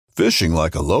Fishing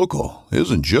like a local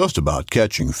isn't just about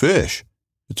catching fish.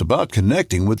 It's about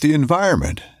connecting with the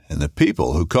environment and the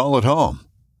people who call it home.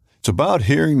 It's about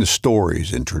hearing the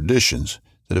stories and traditions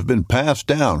that have been passed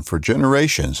down for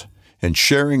generations and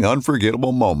sharing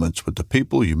unforgettable moments with the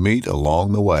people you meet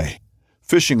along the way.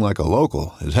 Fishing like a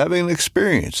local is having an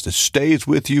experience that stays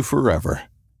with you forever.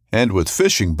 And with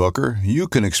Fishing Booker, you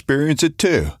can experience it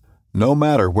too, no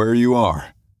matter where you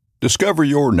are. Discover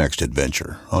your next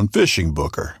adventure on Fishing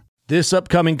Booker. This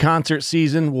upcoming concert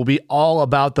season will be all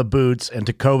about the boots, and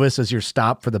Tecovas is your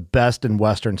stop for the best in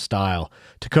Western style.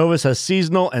 Tecovas has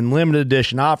seasonal and limited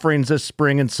edition offerings this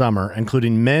spring and summer,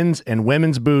 including men's and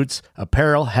women's boots,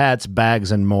 apparel, hats,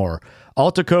 bags, and more.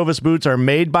 All Tecovas boots are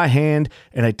made by hand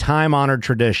in a time-honored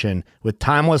tradition with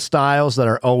timeless styles that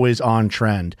are always on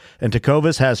trend. And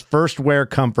Tecovas has first wear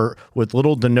comfort with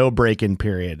little to no break-in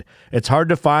period. It's hard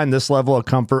to find this level of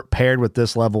comfort paired with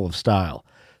this level of style.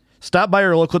 Stop by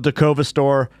your local Tecovas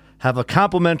store, have a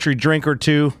complimentary drink or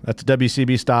two, that's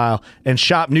WCB style, and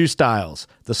shop new styles.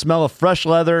 The smell of fresh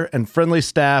leather and friendly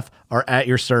staff are at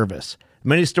your service.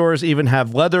 Many stores even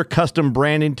have leather custom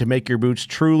branding to make your boots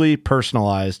truly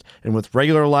personalized. And with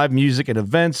regular live music and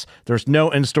events, there's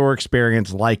no in-store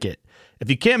experience like it.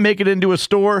 If you can't make it into a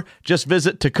store, just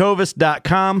visit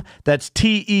tecovas.com. That's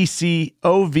TECOVAS.com.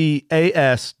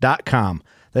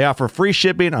 They offer free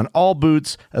shipping on all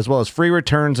boots, as well as free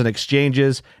returns and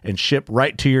exchanges, and ship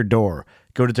right to your door.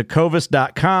 Go to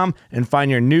tecovas.com and find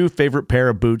your new favorite pair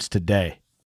of boots today.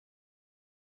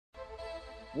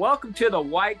 Welcome to the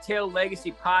Whitetail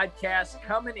Legacy Podcast,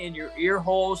 coming in your ear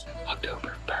holes.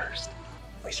 October 1st,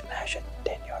 we smash it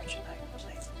 10 yards tonight.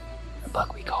 The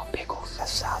buck we call Pickles. That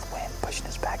south wind pushing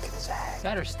us back to the zag.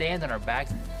 Got her stand on our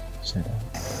backs. Set it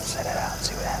out. Set it out and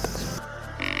see what happens.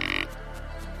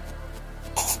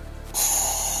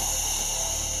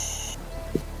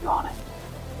 You on it?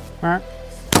 All right.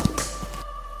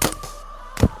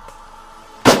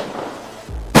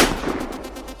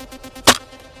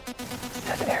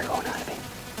 Got the air going out of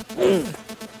me.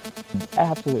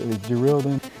 Absolutely drilled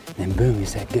him. And boom,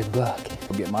 he's that good buck.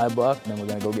 We'll get my buck, and then we're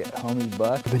gonna go get homie's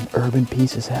buck. Urban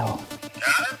piece as hell.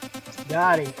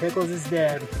 Got him. Pickles is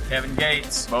dead. Kevin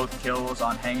Gates, both kills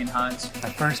on hanging hunts. My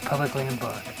first public land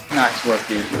buck. Nice work,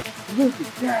 dude. Look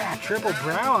at that. Triple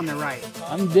brow on the right.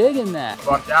 I'm digging that.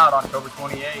 Bucked out October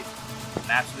 28th. An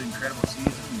absolutely incredible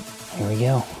season. Here we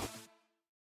go.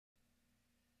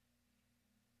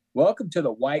 Welcome to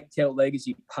the Whitetail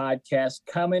Legacy Podcast,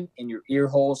 coming in your ear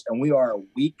holes, and we are a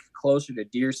week closer to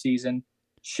deer season.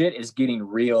 Shit is getting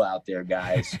real out there,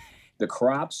 guys. The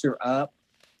crops are up.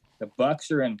 The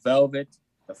bucks are in velvet.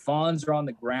 The fawns are on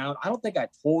the ground. I don't think I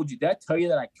told you. Did I tell you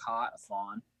that I caught a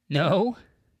fawn? No.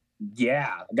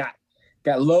 Yeah, I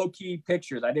got low-key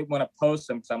pictures. I didn't want to post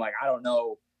them because I'm like, I don't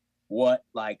know what,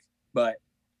 but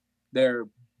they're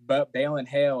baling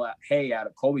hay out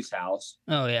of Colby's house.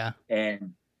 Oh, yeah.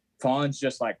 And fawn's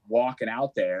just walking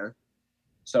out there.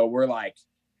 So we're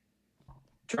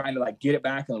trying to get it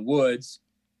back in the woods.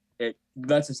 It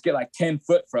lets us get 10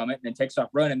 foot from it and then takes off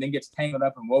running, then gets tangled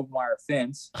up in woven wire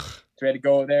fence. So we had to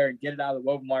go over there and get it out of the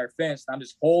woven wire fence. And I'm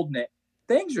just holding it.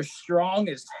 Things are strong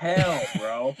as hell,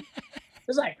 bro.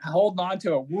 It's like holding on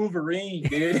to a Wolverine,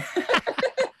 dude.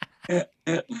 But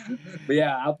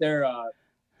yeah, out there,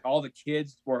 all the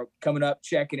kids were coming up,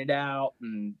 checking it out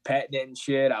and petting it and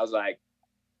shit. I was like,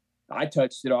 I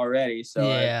touched it already. So,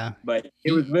 yeah. But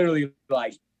it was literally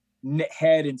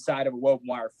head inside of a woven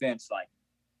wire fence.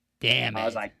 Damn it. I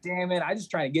was like, damn it. I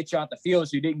just trying to get you out the field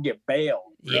so you didn't get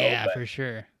bailed. Bro. Yeah, for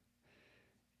sure.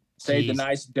 Saved a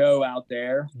nice doe out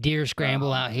there. Deer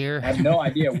scramble out here. I have no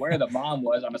idea where the mom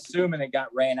was. I'm assuming it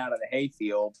got ran out of the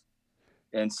hayfield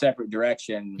in separate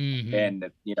direction. Mm-hmm.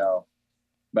 And,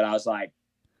 but I was like,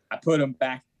 I put them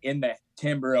back in the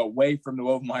timber away from the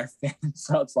woven wire fence.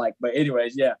 So it's but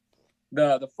anyways, yeah,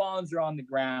 the fawns are on the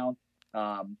ground.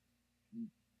 A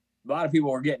lot of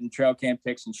people were getting trail cam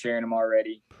pics and sharing them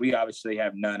already. We obviously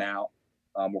have none out.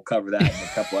 We'll cover that in a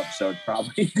couple episodes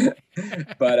probably.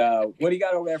 But what do you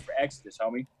got over there for Exodus,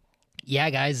 homie? Yeah,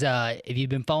 guys, if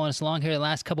you've been following us along here the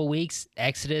last couple weeks,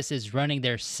 Exodus is running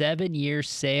their 7-year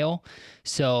sale.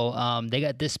 So they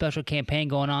got this special campaign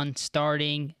going on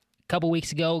starting a couple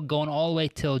weeks ago, going all the way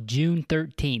till June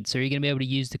 13th. So you're going to be able to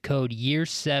use the code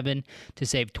YEAR7 to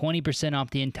save 20% off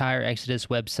the entire Exodus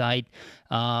website.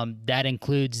 That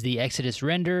includes the Exodus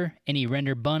render, any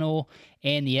render bundle,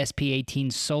 and the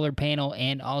SP18 solar panel,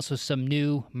 and also some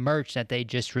new merch that they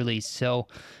just released. So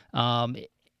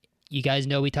you guys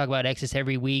know we talk about Exodus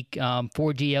every week,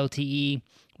 4G LTE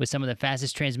with some of the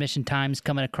fastest transmission times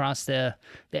coming across the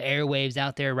airwaves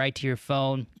out there right to your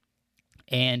phone.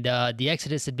 And the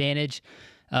Exodus Advantage,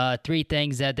 3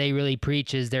 things that they really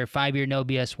preach is their 5-year no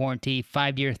BS warranty,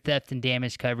 5-year theft and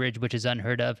damage coverage, which is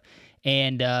unheard of,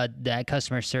 and that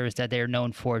customer service that they're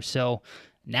known for. So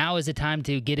now is the time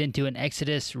to get into an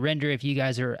Exodus render if you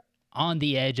guys are on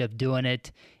the edge of doing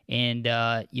it. And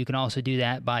you can also do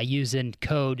that by using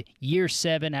code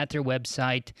YEAR7 at their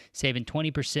website, saving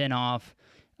 20% off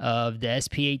of the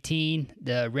SP18,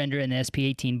 the render and the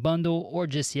SP18 bundle, or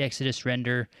just the Exodus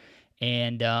render.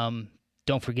 And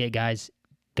don't forget, guys,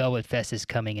 Velvet Fest is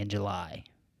coming in July.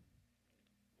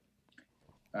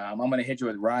 I'm going to hit you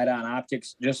with Ride On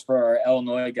Optics just for our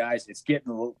Illinois guys. It's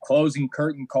getting a closing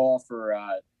curtain call for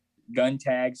gun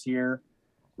tags here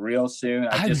real soon.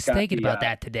 I was thinking about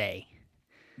that today.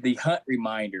 The hunt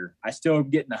reminder. I still am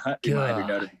getting the hunt reminder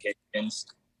notifications.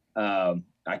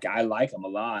 I like them a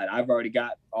lot. I've already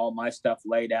got all my stuff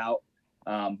laid out,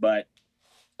 but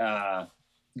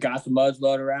got the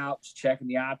muzzleloader out, just checking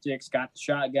the optics. Got the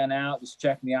shotgun out, just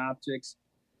checking the optics.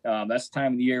 That's the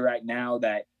time of the year right now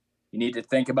that you need to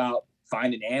think about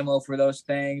finding ammo for those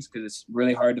things because it's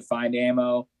really hard to find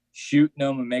ammo. Shooting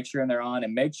them and make sure they're on,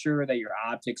 and make sure that your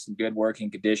optics in good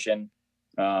working condition.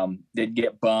 Didn't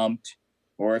get bumped,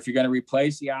 or if you're going to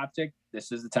replace the optic,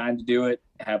 this is the time to do it.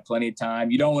 Have plenty of time.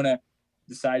 You don't want to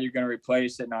decide you're going to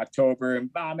replace it in October and,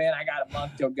 oh man, I got a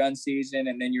month till gun season,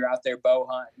 and then you're out there bow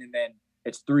hunting, and then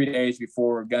it's 3 days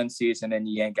before gun season, and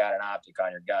you ain't got an optic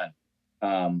on your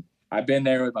gun. I've been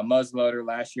there with my muzzleloader.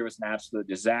 Last year was an absolute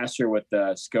disaster with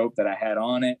the scope that I had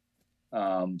on it.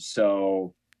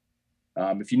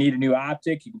 If you need a new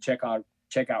optic, you can check out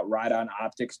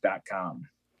rideonoptics.com.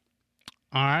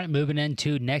 All right, moving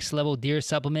into next level deer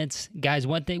supplements. Guys,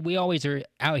 one thing, we always are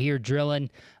out here drilling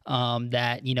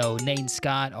that, Nate and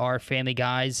Scott are family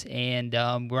guys, and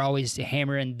we're always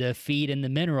hammering the feed and the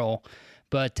mineral.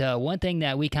 But one thing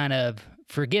that we kind of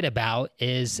forget about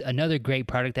is another great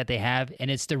product that they have, and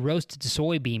it's the roasted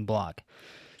soybean block.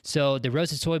 So the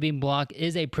roasted soybean block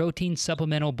is a protein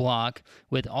supplemental block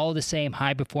with all the same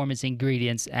high-performance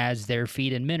ingredients as their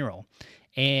feed and mineral.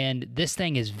 And this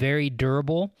thing is very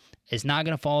durable. It's not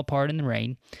going to fall apart in the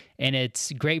rain, and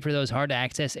it's great for those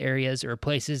hard-to-access areas or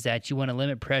places that you want to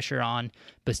limit pressure on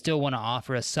but still want to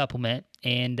offer a supplement,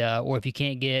 and or if you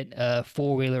can't get a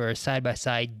four-wheeler or a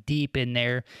side-by-side deep in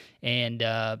there and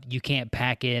you can't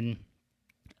pack in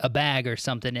a bag or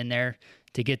something in there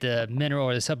to get the mineral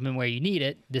or the supplement where you need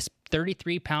it, this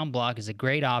 33-pound block is a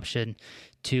great option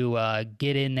to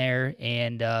get in there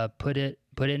and put it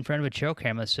in front of a trail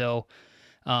camera. So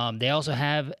they also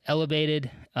have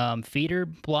elevated feeder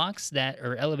blocks that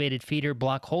are elevated feeder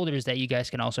block holders that you guys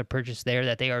can also purchase there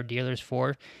that they are dealers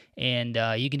for. And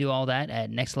you can do all that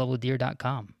at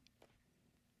nextleveldeer.com.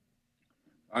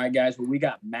 All right, guys. Well, we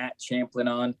got Matt Champlin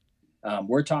on.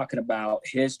 We're talking about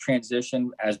his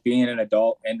transition as being an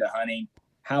adult into hunting,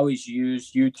 how he's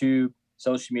used YouTube,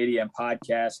 social media, and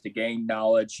podcasts to gain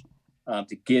knowledge,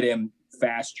 to get him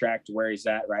fast-tracked to where he's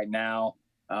at right now.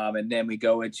 And then we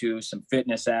go into some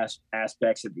fitness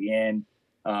aspects at the end,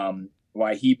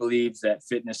 why he believes that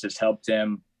fitness has helped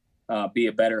him be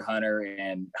a better hunter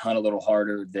and hunt a little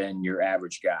harder than your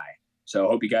average guy. So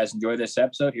I hope you guys enjoy this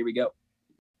episode. Here we go.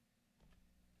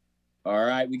 All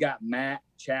right, we got Matt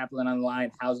Champlin on the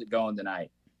line. How's it going tonight?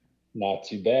 Not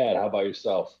too bad. How about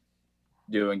yourself?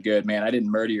 Doing good, man. I didn't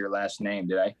murder your last name,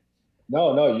 did I?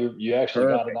 No, you actually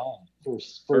Perfect. got it on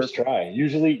first try.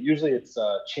 Usually it's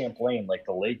Champlain, like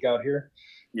the lake out here.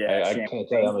 Yeah, I can't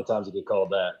tell you how many times I get called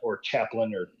that, or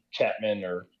Chaplin or Chapman,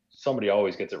 or somebody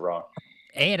always gets it wrong.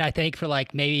 And I think for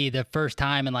like maybe the first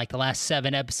time in like the last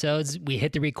 7 episodes, we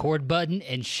hit the record button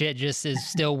and shit just is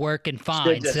still working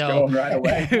fine. Just So going right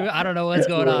away. I don't know what's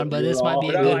going on, but this might be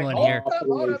a good one here.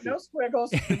 Hold up, no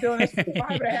squiggles. Been doing this for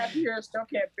 5.5 years. Still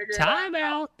can't figure it out. Time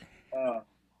out.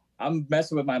 I'm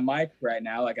messing with my mic right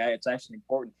now. It's actually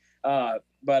important.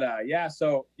 Yeah,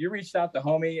 so you reached out to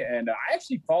homie, and I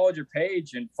actually followed your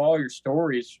page and follow your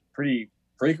stories pretty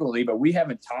frequently, but we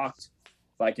haven't talked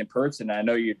like in person. I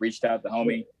know you'd reached out to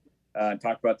homie and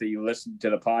talked about that you listened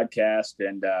to the podcast,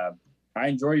 and I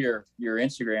enjoy your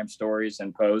Instagram stories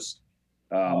and posts.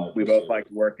 We both like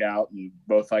to work out and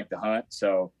both like to hunt.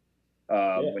 So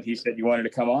when he said you wanted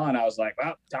to come on, I was like,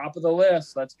 well, top of the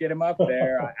list. Let's get him up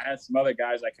there. I had some other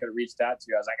guys I could have reached out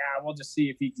to. I was like, we'll just see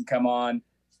if he can come on.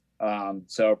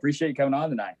 So appreciate you coming on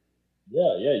tonight.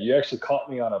 Yeah. You actually caught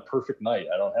me on a perfect night.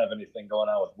 I don't have anything going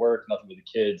on with work, nothing with the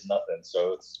kids, nothing.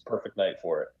 So it's a perfect night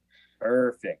for it.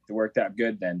 Perfect. It worked out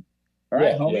good then. All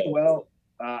right, homie. Yeah. Well,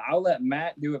 I'll let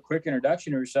Matt do a quick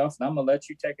introduction of yourself, and I'm going to let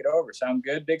you take it over. Sound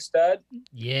good, big stud?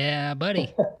 Yeah,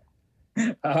 buddy.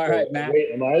 All right, Matt. Wait,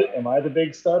 am I the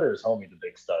big stud or is homie the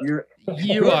big stud?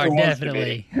 You are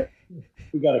definitely.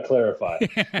 We got to clarify.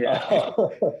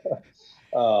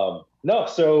 No,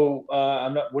 so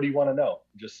I'm not. What do you want to know?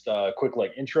 Just a quick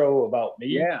intro about me.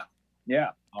 Yeah.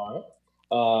 All right.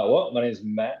 Well, my name is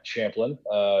Matt Champlin.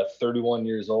 31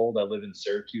 years old. I live in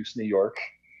Syracuse, New York.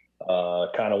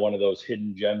 Kind of one of those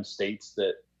hidden gem states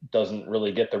that doesn't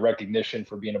really get the recognition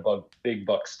for being a big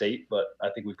buck state, but I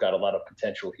think we've got a lot of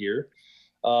potential here.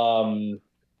 I'm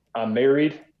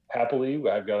married happily.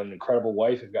 I've got an incredible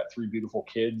wife. I've got 3 beautiful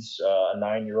kids, a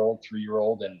 9-year-old,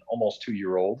 3-year-old, and almost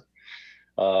 2-year-old.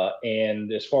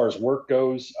 And as far as work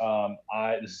goes,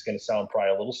 this is going to sound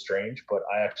probably a little strange, but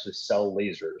I actually sell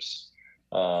lasers.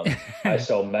 I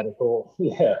sell medical.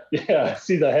 Yeah.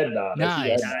 See the head nod.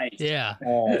 Nice. Yeah.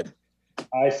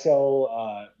 I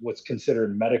sell what's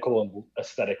considered medical and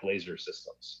aesthetic laser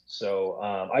systems. So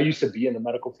I used to be in the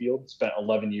medical field, spent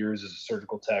 11 years as a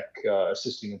surgical tech,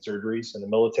 assisting in surgeries in the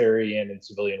military and in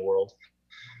civilian world.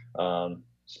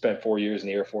 Spent 4 years in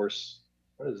the Air Force.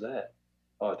 What is that?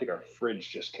 Oh, I think our fridge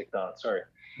just kicked on. Sorry.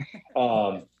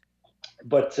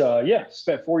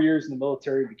 Spent 4 years in the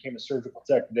military, became a surgical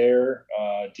tech there,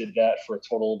 did that for a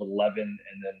total of 11, and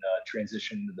then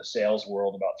transitioned into the sales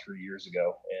world about 3 years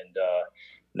ago, and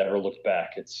never looked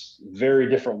back. It's a very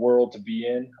different world to be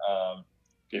in.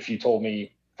 If you told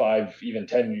me 5, even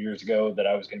 10 years ago that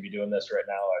I was going to be doing this right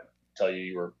now, I'd tell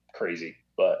you were crazy.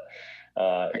 But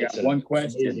it's one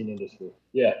question. Amazing industry.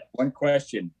 Yeah. One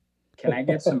question. Can I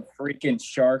get some freaking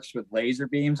sharks with laser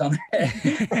beams on their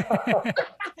head?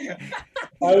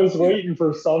 I was waiting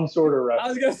for some sort of reference. I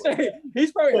was going to say,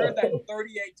 he's probably heard that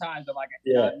 38 times. I'm like, I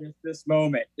cannot miss this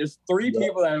moment. There's 3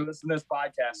 people that have listened to this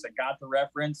podcast that got the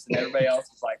reference, and everybody else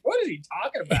is like, what is he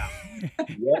talking about?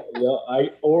 Yeah.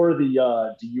 Or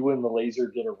the do you and the laser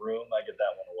get a room? I get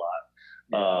that one a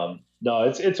lot. No,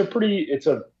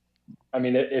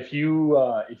 if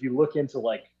you look into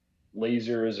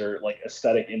lasers or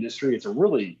aesthetic industry, it's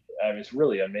really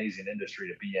amazing industry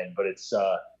to be in, but it's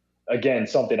again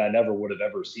something I never would have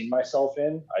ever seen myself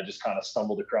in. I just kind of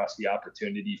stumbled across the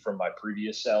opportunity from my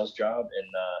previous sales job, and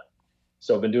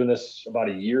so I've been doing this about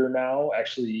a year now.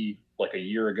 Actually, a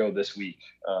year ago this week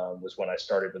was when I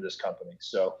started with this company.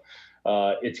 So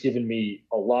it's given me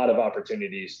a lot of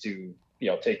opportunities to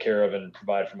take care of and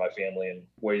provide for my family in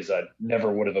ways I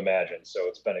never would have imagined. So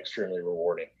it's been extremely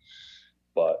rewarding.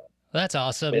 But well, that's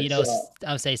awesome.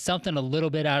 I would say something a little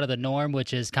bit out of the norm,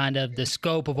 which is kind of the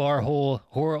scope of our whole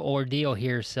horror ordeal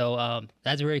here. So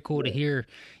that's very cool to hear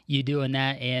you doing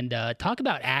that. And talk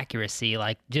about accuracy,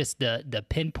 just the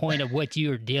pinpoint of what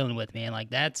you are dealing with, man.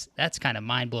 That's kind of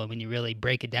mind blowing when you really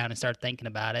break it down and start thinking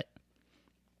about it.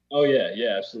 Oh yeah,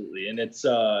 absolutely. And it's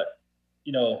I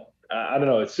don't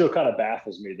know, it still kind of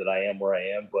baffles me that I am where I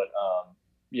am, but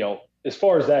as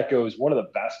far as that goes, one of the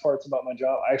best parts about my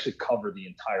job, I actually cover the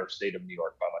entire state of New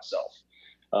York by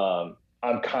myself.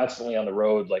 I'm constantly on the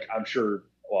road.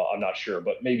 I'm not sure,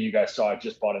 but maybe you guys saw I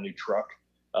just bought a new truck.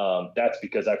 That's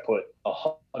because I put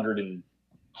 100+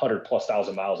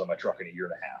 thousand miles on my truck in a year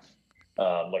and a half.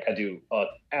 I do an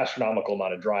astronomical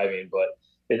amount of driving, but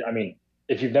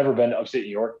if you've never been to upstate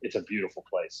New York, it's a beautiful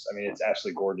place. It's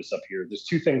absolutely gorgeous up here. There's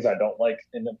 2 things I don't like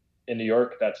in New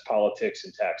York. That's politics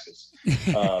and taxes.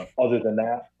 Other than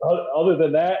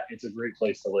that, it's a great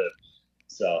place to live.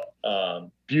 So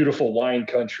beautiful wine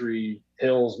country,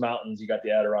 hills, mountains. You got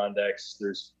the Adirondacks.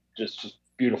 There's just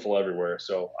beautiful everywhere.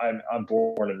 So I'm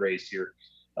born and raised here.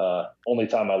 Only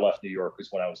time I left New York was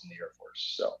when I was in the Air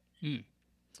Force. So.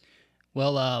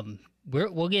 Well,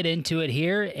 we'll get into it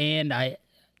here, and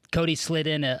Cody slid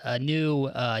in a new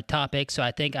topic, so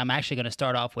I think I'm actually going to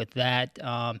start off with that.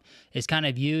 It's kind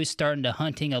of you starting to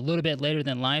hunting a little bit later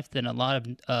than life than a lot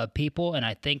of people, and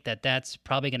I think that's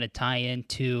probably going to tie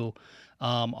into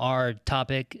our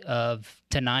topic of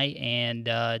tonight. And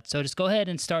so just go ahead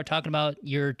and start talking about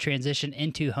your transition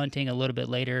into hunting a little bit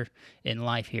later in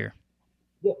life here.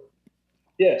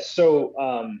 Yeah. So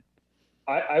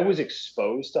I was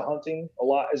exposed to hunting a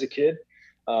lot as a kid.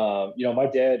 My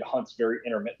dad hunts very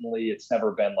intermittently. It's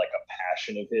never been a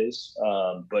passion of his,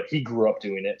 but he grew up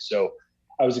doing it. So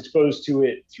I was exposed to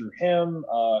it through him,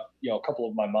 a couple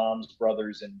of my mom's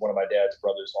brothers and one of my dad's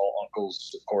brothers, all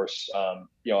uncles, of course.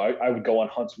 I would go on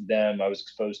hunts with them. I was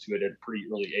exposed to it at a pretty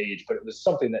early age, but it was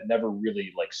something that never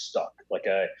really stuck.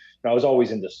 I was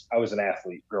always I was an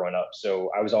athlete growing up.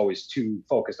 So I was always too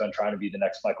focused on trying to be the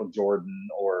next Michael Jordan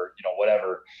or,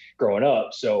 whatever growing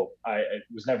up. So it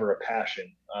was never a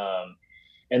passion.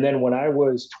 And then when I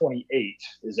was 28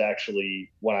 is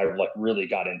actually when I like really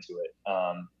got into it.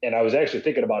 And I was actually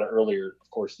thinking about it earlier, of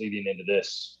course, leading into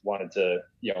this, wanted to,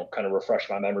 kind of refresh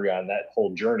my memory on that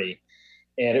whole journey.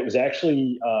 And it was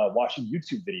actually watching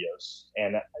YouTube videos.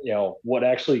 And, what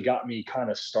actually got me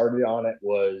kind of started on it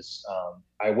was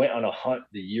I went on a hunt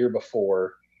the year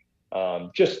before,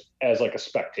 just as like a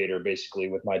spectator, basically,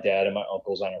 with my dad and my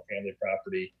uncles on our family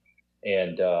property.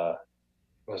 And I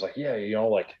was like, yeah,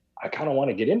 I kind of want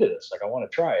to get into this. Like, I want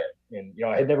to try it. And,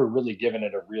 I had never really given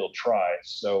it a real try.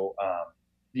 So,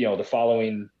 the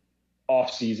following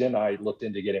off season, I looked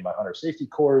into getting my hunter safety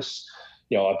course.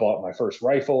 I bought my first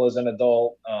rifle as an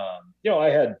adult. I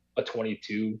had a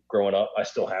 22 growing up. I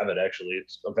still have it, actually.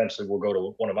 It's eventually will go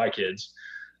to one of my kids.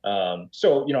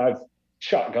 So, I've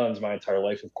shot guns my entire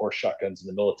life. Of course, shot guns in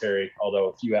the military. Although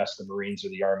if you ask the Marines or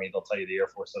the Army, they'll tell you the Air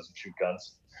Force doesn't shoot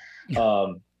guns.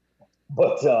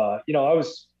 But I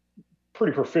was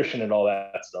pretty proficient in all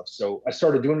that stuff. So I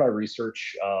started doing my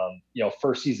research.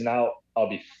 First season out, I'll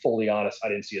be fully honest, I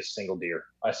didn't see a single deer.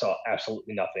 I saw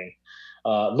absolutely nothing.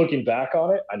 Looking back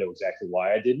on it, I know exactly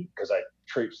why I didn't, because I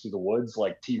traipsed through the woods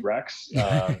like T-Rex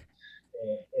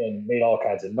and made all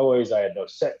kinds of noise. I had no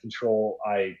set control.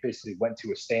 I basically went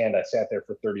to a stand. I sat there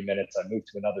for 30 minutes. I moved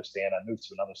to another stand. I moved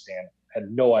to another stand.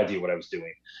 Had no idea what I was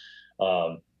doing.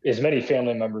 As many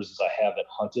family members as I have that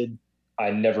hunted, I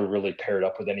never really paired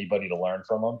up with anybody to learn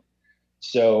from them.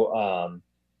 So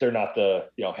they're not the,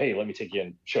 hey, let me take you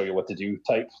and show you what to do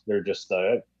type. They're just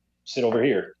sit over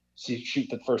here, shoot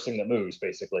the first thing that moves,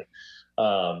 basically.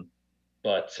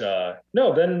 But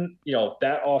no, then,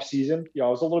 that off season, I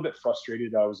was a little bit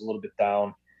frustrated. I was a little bit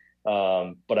down.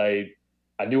 But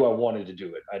I knew I wanted to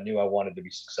do it. I knew I wanted to be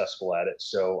successful at it.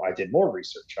 So I did more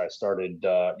research. I started,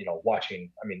 watching,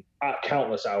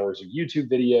 countless hours of YouTube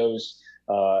videos.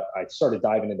 I started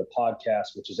diving into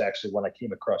podcasts, which is actually when I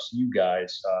came across you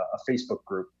guys, a Facebook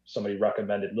group. Somebody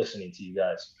recommended listening to you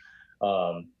guys.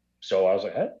 So I was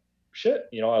like, hey, shit.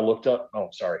 I looked up. Oh,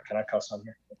 sorry. Can I cuss on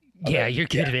here? Yeah, you're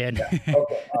good, man. Yeah.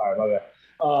 Okay. All right. My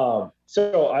bad.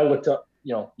 So I looked up,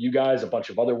 you guys, a bunch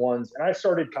of other ones, and I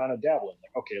started kind of dabbling.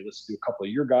 Like, okay, let's do a couple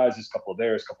of your guys, a couple of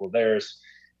theirs.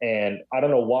 And I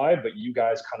don't know why, but you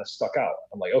guys kind of stuck out.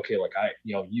 I'm like, okay, like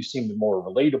you seemed more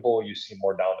relatable. You seem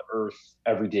more down to earth,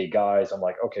 everyday guys. I'm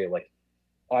like, okay, like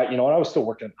and I was still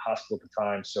working at the hospital at the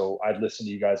time. So I'd listen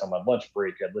to you guys on my lunch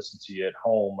break. I'd listen to you at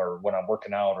home or when I'm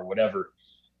working out or whatever.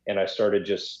 And I started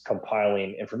just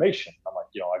compiling information. I'm like,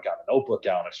 I got a notebook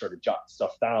out. I started jotting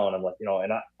stuff down. I'm like,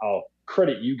 and I'll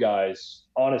credit you guys,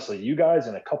 honestly, you guys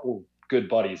and a couple good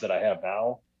buddies that I have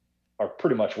now are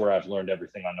pretty much where I've learned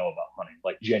everything I know about hunting.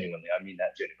 Like, genuinely, I mean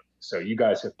that genuinely. So you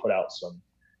guys have put out some,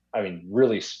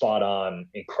 really spot on,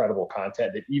 incredible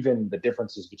content that even the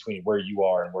differences between where you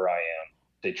are and where I am,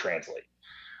 they translate.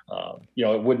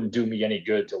 It wouldn't do me any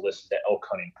good to listen to elk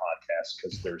hunting podcasts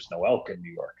because there's no elk in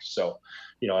New York. So,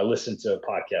 I listen to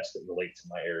podcasts that relate to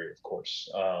my area, of course.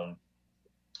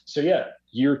 So yeah,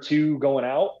 year 2 going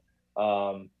out,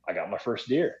 I got my first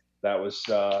deer. That was,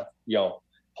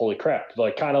 holy crap.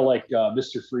 Like, kind of like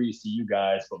Mr. Freeze to you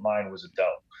guys, but mine was a doe.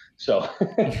 So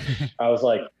I was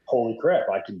like, holy crap,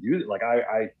 I can do it. Like,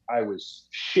 I was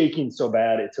shaking so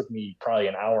bad. It took me probably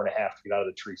an hour and a half to get out of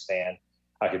the tree stand.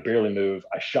 I could barely move.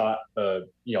 I shot a,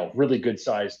 really good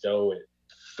sized doe at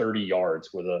 30 yards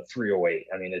with a 308.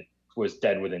 It was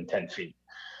dead within 10 feet.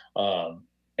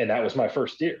 And that was my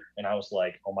first deer. And I was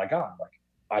like, oh my God, like,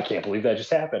 I can't believe that just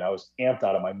happened. I was amped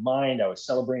out of my mind. I was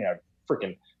celebrating. I was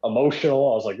freaking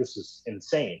emotional. I was like, this is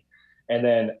insane. And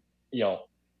then,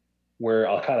 where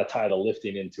I'll kind of tie the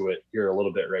lifting into it here a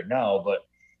little bit right now, but,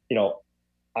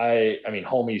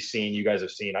 homies seen, you guys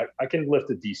have seen, I can lift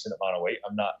a decent amount of weight.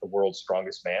 I'm not the world's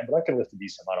strongest man, but I can lift a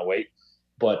decent amount of weight.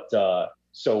 But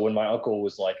so when my uncle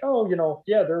was like, oh,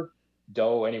 they're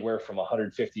doe anywhere from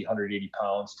 150, 180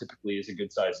 pounds typically is a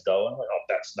good sized doe. I'm like, oh,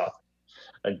 that's nothing.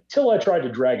 Until I tried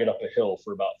to drag it up a hill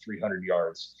for about 300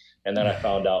 yards. And then I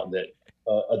found out that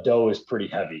a doe is pretty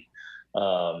heavy.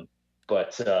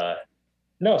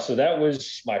 No, so that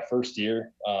was my first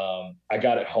deer. I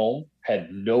got it home,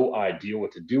 had no idea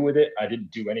what to do with it. I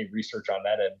didn't do any research on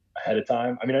that ahead of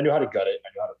time. I knew how to gut it. I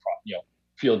knew how to,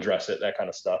 field dress it, that kind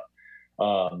of stuff.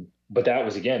 But that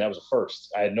was a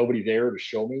first. I had nobody there to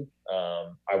show me.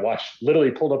 I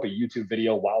literally pulled up a YouTube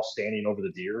video while standing over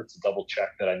the deer to double check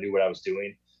that I knew what I was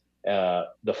doing.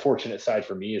 The fortunate side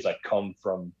for me is I come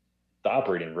from the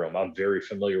operating room. I'm very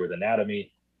familiar with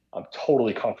anatomy. I'm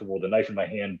totally comfortable with a knife in my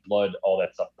hand, blood, all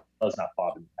that stuff does not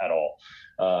bother me at all.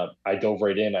 I dove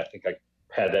right in. I think I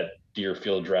had that deer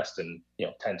field dressed in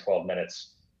 10, 12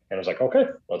 minutes. And I was like, okay,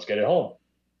 let's get it home.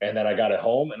 And then I got it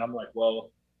home and I'm like,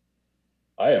 well,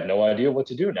 I have no idea what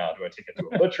to do now. Do I take it to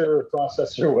a butcher or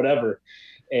processor or whatever?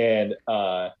 And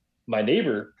my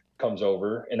neighbor comes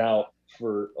over, and out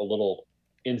for a little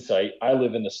insight, I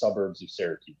live in the suburbs of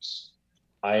Syracuse.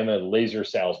 I am a laser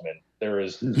salesman. There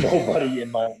is nobody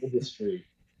in my industry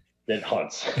that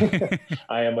hunts.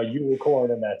 I am a unicorn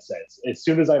in that sense. As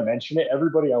soon as I mention it,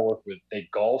 everybody I work with, they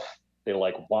golf, they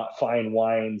like fine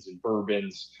wines and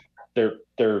bourbons.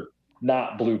 They're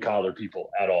not blue collar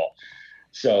people at all.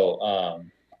 So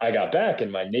I got back,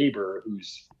 and my neighbor,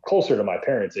 who's closer to my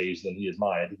parents' age than he is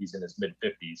mine, I think he's in his mid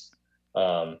 50s.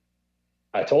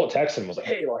 I texted him, was like,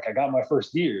 hey, like I got my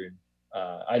first deer.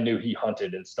 I knew he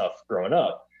hunted and stuff growing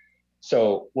up.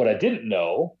 So what I didn't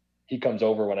know, he comes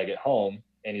over when I get home,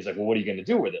 and he's like, well, what are you going to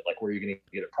do with it? Like, where are you going to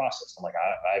get it processed? I'm like,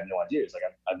 I have no idea. He's like,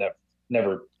 I've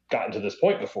never gotten to this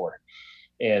point before.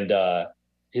 And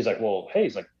he's like, well, hey,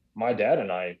 he's like, my dad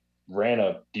and I ran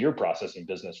a deer processing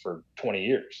business for 20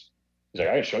 years. He's like,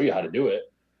 I can show you how to do it.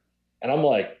 And I'm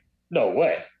like, no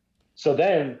way. So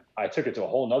then I took it to a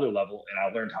whole nother level, and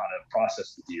I learned how to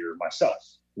process the deer myself.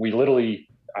 We literally,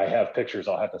 I have pictures,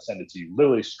 I'll have to send it to you,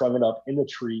 literally strung it up in the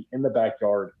tree, in the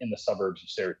backyard, in the suburbs of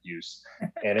Syracuse.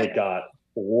 And it got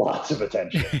lots of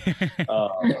attention.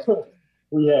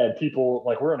 We had people,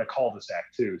 like, we're in a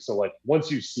cul-de-sac too. So like, once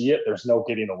you see it, there's no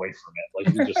getting away from it.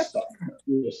 Like you're just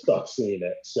stuck seeing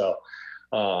it. So,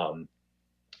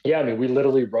 yeah, I mean, we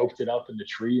literally roped it up in the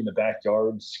tree in the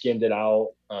backyard, skinned it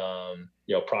out,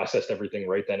 processed everything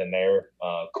right then and there,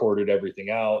 corded everything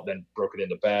out, then broke it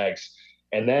into bags.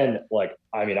 And then, like,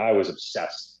 I mean, I was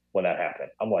obsessed when that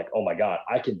happened. I'm like, oh my God,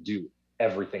 I can do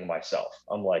everything myself.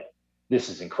 I'm like, this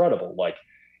is incredible. Like,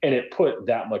 and it put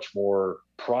that much more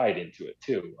pride into it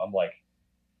too. I'm like,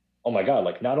 oh my God,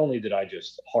 like not only did I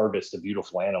just harvest a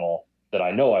beautiful animal that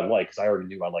I know I like, because I already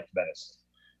knew I liked venison.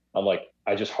 I'm like,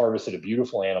 I just harvested a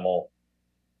beautiful animal.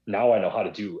 Now I know how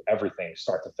to do everything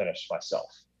start to finish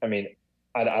myself. I mean,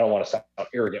 I don't want to sound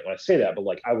arrogant when I say that, but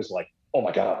like, I was like, oh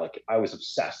my God, like I was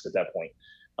obsessed at that point.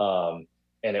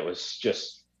 And it was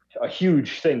just a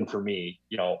huge thing for me,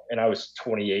 and I was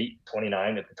 28,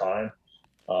 29 at the time.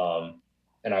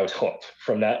 And I was hooked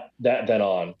from that then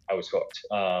on. I was hooked.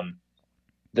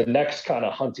 The next kind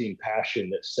of hunting passion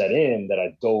that set in that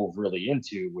I dove really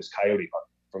into was coyote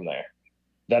hunting from there.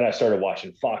 Then I started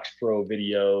watching Fox Pro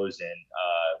videos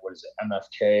and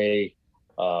MFK.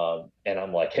 And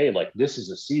I'm like, hey, like this is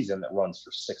a season that runs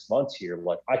for 6 months here.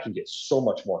 Like I can get so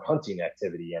much more hunting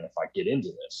activity in if I get into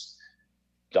this.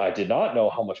 I did not know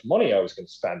how much money I was going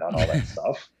to spend on all that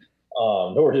stuff.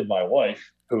 Nor did my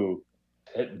wife, who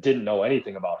didn't know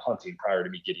anything about hunting prior to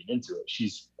me getting into it.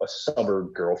 She's a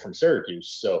suburb girl from Syracuse.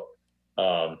 So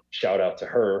shout out to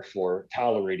her for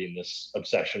tolerating this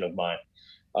obsession of mine.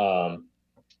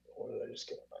 What did I just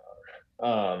get on my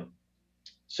honor?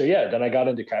 So yeah, then I got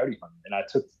into coyote hunting, and I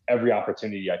took every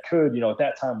opportunity I could. At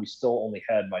that time we still only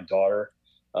had my daughter,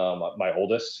 my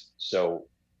oldest. So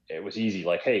it was easy.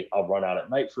 Like, hey, I'll run out at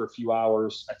night for a few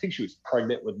hours. I think she was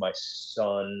pregnant with my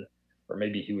son, or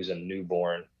maybe he was a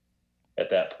newborn at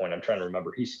that point. I'm trying to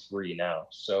remember. He's 3 now.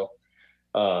 So,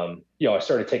 I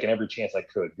started taking every chance I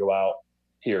could. Go out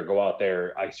here, go out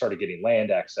there. I started getting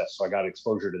land access. So I got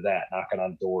exposure to that, knocking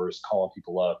on doors, calling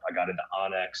people up. I got into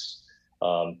onX.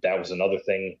 That was another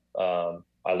thing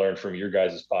I learned from your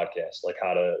guys' podcast, like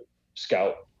how to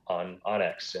scout on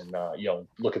onX and,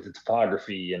 look at the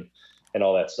topography and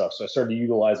all that stuff. So I started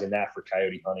utilizing that for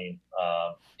coyote hunting.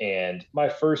 And my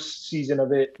first season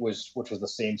of it which was the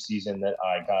same season that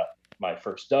I got my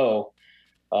first doe.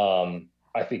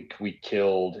 I think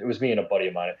it was me and a buddy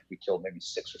of mine. I think we killed maybe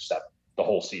 6 or 7 the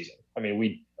whole season. I mean,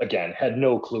 we, again, had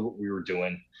no clue what we were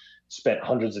doing, spent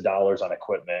hundreds of dollars on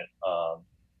equipment,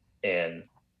 and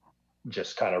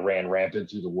just kind of ran rampant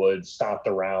through the woods, stomped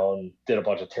around, did a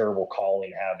bunch of terrible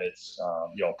calling habits,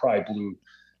 probably blew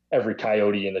every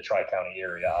coyote in the Tri-County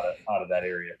area out of that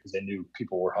area because they knew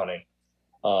people were hunting.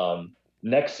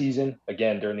 Next season,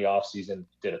 again, during the off season,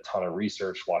 did a ton of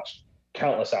research, watched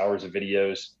countless hours of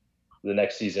videos. The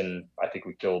next season, I think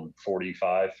we killed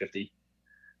 45, 50.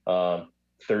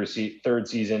 Third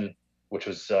season, which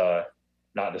was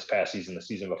not this past season, the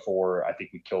season before, I think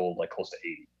we killed like close to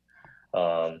 80.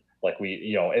 And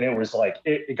it was like,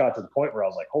 it got to the point where I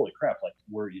was like, holy crap, like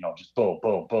we're, just boom,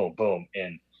 boom, boom, boom.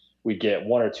 And we get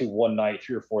 1 or 2 one night,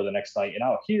 3 or 4 the next night. And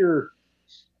out here,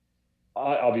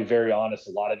 I'll be very honest,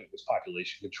 a lot of it was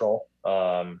population control.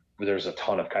 There's a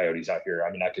ton of coyotes out here.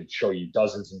 I mean, I could show you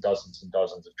dozens and dozens and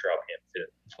dozens of trail cam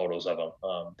photos of them.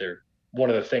 They're one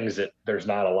of the things that there's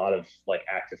not a lot of like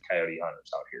active coyote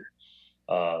hunters out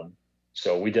here.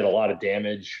 So we did a lot of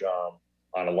damage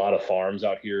on a lot of farms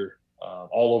out here.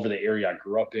 all over the area I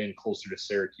grew up in, closer to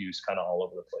Syracuse, kind of all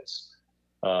over the place.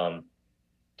 And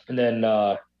then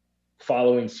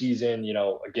following season,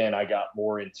 again, I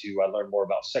learned more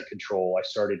about set control. I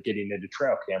started getting into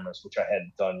trail cameras, which I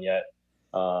hadn't done yet.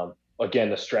 Again,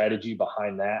 the strategy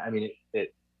behind that,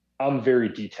 I'm very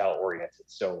detail oriented.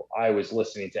 So I was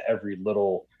listening to every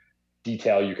little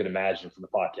detail you could imagine from the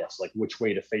podcast, like which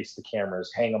way to face the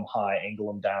cameras, hang them high, angle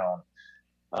them down,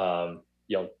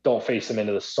 don't face them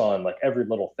into the sun, like every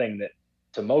little thing that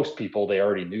to most people, they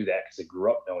already knew that because they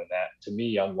grew up knowing that. To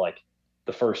me, I'm like,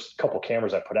 the first couple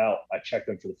cameras I put out, I checked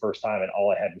them for the first time and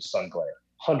all I had was sun glare,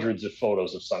 hundreds of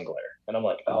photos of sun glare. And I'm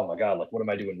like, oh my God, like, what am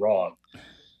I doing wrong?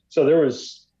 So there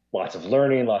was lots of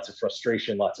learning, lots of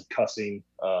frustration, lots of cussing,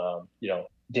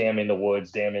 damming the woods,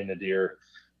 damming the deer,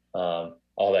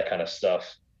 all that kind of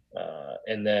stuff.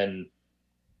 And then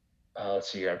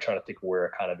let's see here, I'm trying to think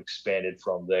where I kind of expanded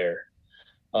from there.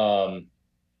 So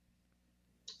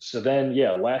then,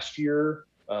 last year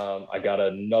I got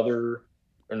the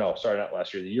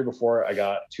year before I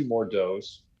got 2 more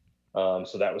does.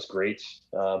 So that was great.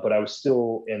 But I was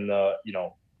still in the,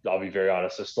 I'll be very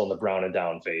honest, I was still in the brown and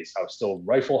down phase. I was still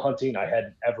rifle hunting. I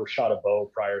hadn't ever shot a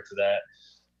bow prior to that.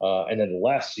 And then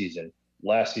last season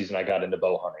I got into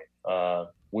bow hunting.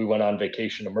 We went on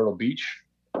vacation to Myrtle Beach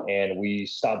and we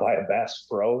stopped by a Bass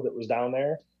Pro that was down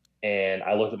there. And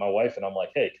I looked at my wife and I'm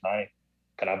like, hey,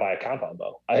 can I buy a compound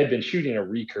bow? I had been shooting a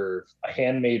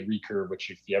handmade recurve, which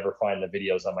if you ever find the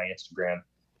videos on my Instagram,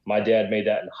 my dad made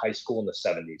that in high school in the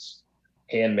 70s.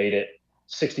 Handmade it,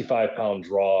 65-pound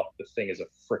draw. The thing is a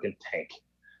freaking tank.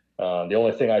 The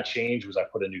only thing I changed was I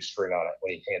put a new string on it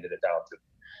when he handed it down to me.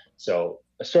 So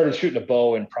I started shooting a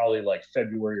bow in probably like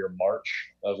February or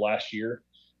March of last year.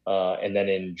 And then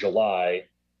in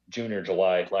June or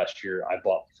July last year, I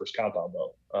bought the first compound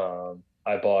bow.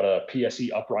 I bought a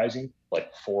PSE Uprising,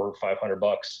 like $400 or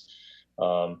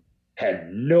 $500.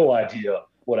 Had no idea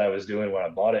what I was doing when I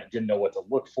bought it. Didn't know what to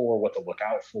look for, what to look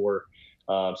out for.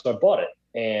 So I bought it,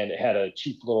 and it had a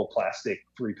cheap little plastic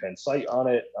 3-pin sight on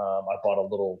it. I bought a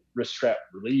little wrist strap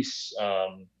release,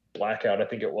 Blackout, I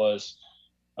think it was.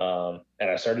 And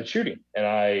I started shooting, and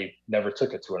I never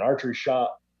took it to an archery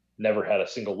shop, never had a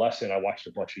single lesson. I watched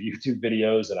a bunch of YouTube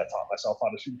videos, and I taught myself how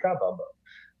to shoot a compound bow,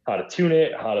 how to tune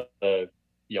it, how to,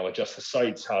 adjust the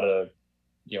sights, how to,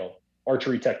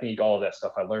 archery technique, all of that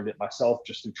stuff. I learned it myself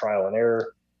just through trial and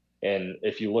error. And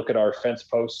if you look at our fence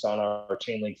posts on our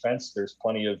chain link fence, there's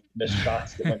plenty of missed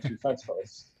shots that went through fence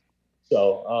posts.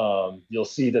 So you'll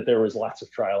see that there was lots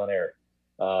of trial and error.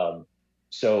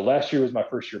 So last year was my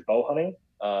first year bow hunting.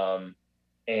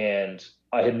 And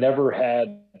I had never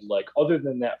had, like, other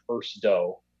than that first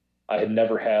doe, I had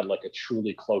never had like a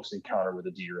truly close encounter with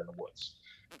a deer in the woods.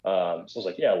 So I was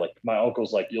like, my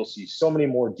uncle's like, you'll see so many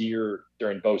more deer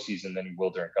during bow season than you will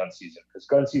during gun season. Because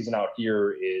gun season out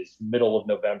here is middle of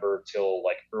November till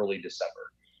like early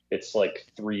December. It's like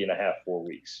 3.5, 4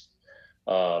 weeks.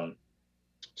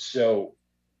 So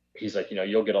he's like,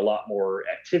 you'll get a lot more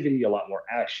activity, a lot more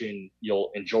action.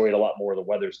 You'll enjoy it a lot more. The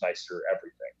weather's nicer,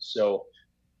 everything. So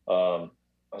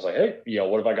I was like, hey,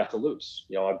 what have I got to lose?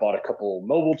 I bought a couple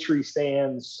mobile tree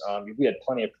stands. We had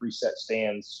plenty of preset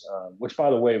stands, which, by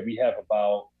the way, we have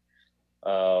about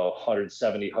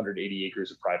 170, 180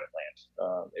 acres of private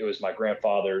land. It was my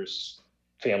grandfather's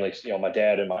family. My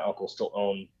dad and my uncle still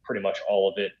own pretty much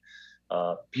all of it.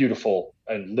 Beautiful,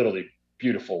 and literally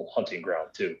beautiful hunting ground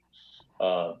too.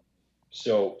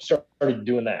 So started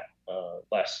doing that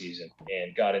last season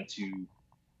and got into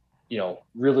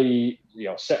really,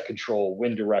 set control,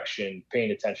 wind direction,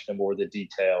 paying attention to more of the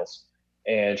details.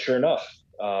 And sure enough,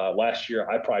 last year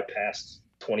I probably passed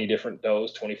 20 different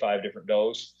does, 25 different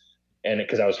does. And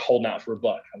because I was holding out for a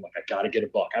buck, I'm like, I got to get a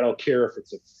buck. I don't care if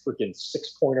it's a freaking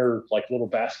 6-pointer, like little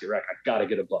basket rack. I got to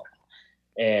get a buck.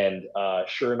 And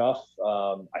sure enough,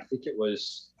 I think it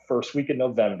was first week in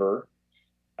November.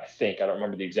 I don't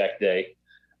remember the exact day.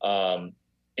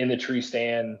 In the tree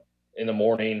stand in the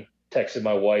morning, texted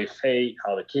my wife, hey,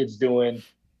 how the kids doing?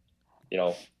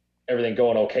 Everything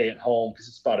going okay at home, because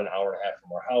it's about an hour and a half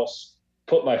from our house.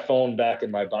 Put my phone back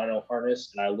in my bino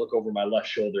harness, and I look over my left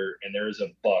shoulder, and there is a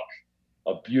buck,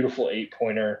 a beautiful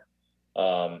 8-pointer.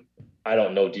 I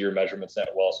don't know deer measurements that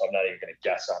well, so I'm not even going to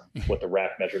guess on what the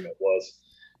rack measurement was.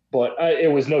 But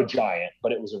it was no giant,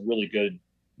 but it was a really good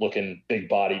looking,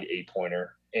 big-bodied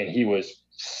 8-pointer, and he was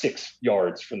 6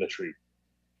 yards from the tree.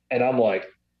 And I'm like,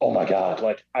 oh my God,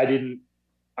 like I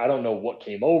don't know what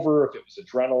came over, if it was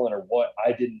adrenaline or what.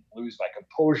 I didn't lose my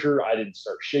composure. I didn't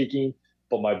start shaking,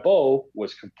 but my bow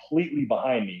was completely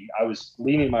behind me. I was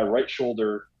leaning my right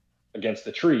shoulder against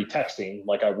the tree, texting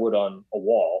like I would on a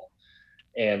wall.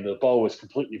 and the bow was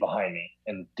completely behind me,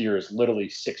 and the deer is literally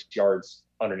 6 yards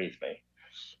underneath me.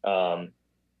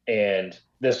 And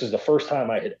this was the first time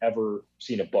I had ever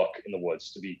seen a buck in the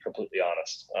woods, to be completely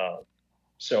honest.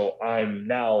 So I'm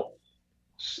now,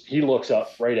 he looks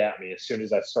up right at me as soon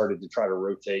as I started to try to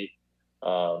rotate,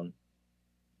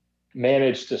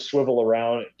 managed to swivel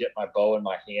around and get my bow in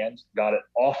my hand, got it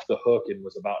off the hook, and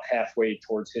was about halfway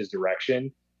towards his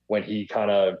direction when he kind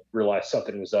of realized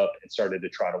something was up and started to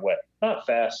trot away. Not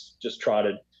fast, just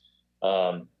trotted.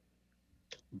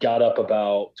 Got up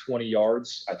about 20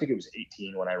 yards. I think it was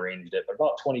 18 when I ranged it, but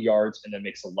about 20 yards, and then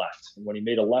makes a left. And when he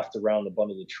made a left around the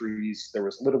bundle of trees, there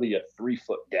was literally a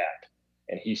 3-foot gap,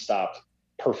 and he stopped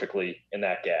perfectly in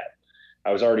that gap.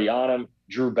 I was already on him,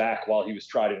 drew back while he was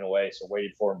trotting away, so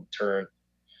waited for him to turn.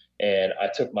 And I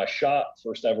took my shot,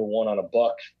 first ever one on a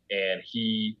buck, and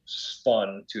he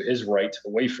spun to his right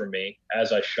away from me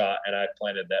as I shot, and I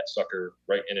planted that sucker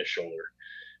right in his shoulder.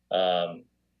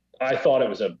 I thought it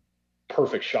was a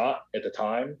perfect shot at the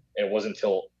time. It wasn't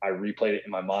until I replayed it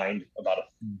in my mind about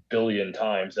 1 billion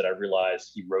times that I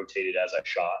realized he rotated as I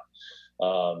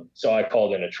shot. So I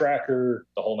called in a tracker,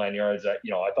 the whole 9 yards. I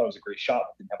thought it was a great shot,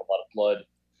 but didn't have a lot of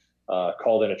blood.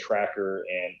 Called in a tracker,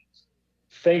 and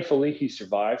thankfully he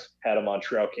survived. Had him on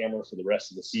trail camera for the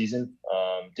rest of the season.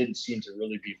 Didn't seem to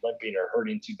really be limping or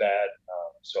hurting too bad.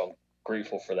 So I'm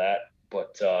grateful for that.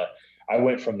 But I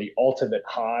went from the ultimate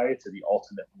high to the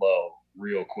ultimate low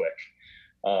real quick.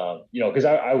 Because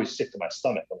I was sick to my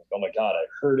stomach. I'm like, oh my God, I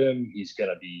hurt him. He's going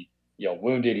to be,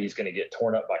 wounded. He's going to get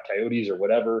torn up by coyotes or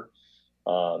whatever.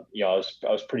 I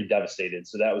was pretty devastated.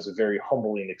 So that was a very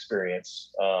humbling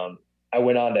experience. I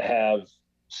went on to have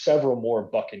several more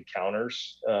buck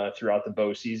encounters throughout the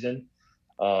bow season.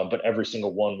 But every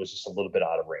single one was just a little bit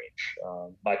out of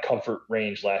range. My comfort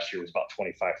range last year was about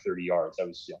 25, 30 yards. I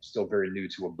was still very new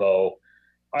to a bow.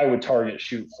 I would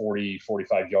shoot 40,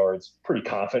 45 yards pretty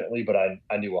confidently, but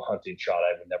I knew a hunting shot,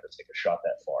 I would never take a shot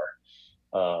that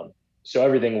far. So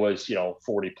everything was,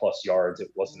 40 plus yards. It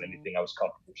wasn't anything I was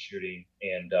comfortable shooting.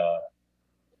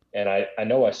 And I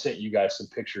know I sent you guys some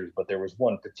pictures, but there was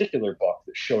one particular buck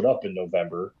that showed up in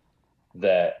November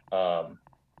that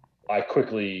I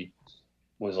quickly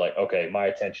was like, okay, my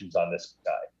attention's on this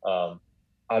guy.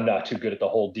 I'm not too good at the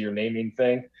whole deer naming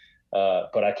thing,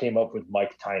 but I came up with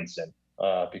Mike Tyson.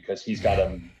 Because he's got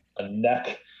a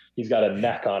neck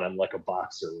on him like a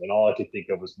boxer, and all I could think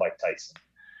of was Mike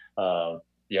Tyson.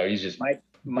 He's just Mike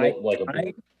like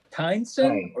a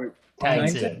Tyson or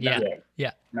Tyson.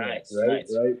 Yeah. Nice. Right.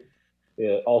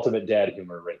 Yeah, ultimate dad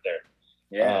humor right there.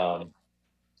 Yeah.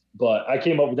 But I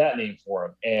came up with that name for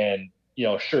him, and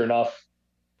sure enough,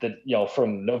 that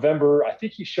from November, I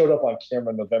think he showed up on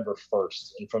camera November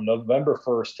 1st, and from November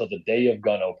 1st till the day of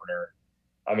gun opener,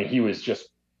 I mean, he was just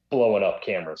blowing up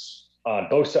cameras on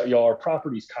both sides. Our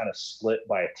property's kind of split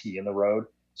by a T in the road.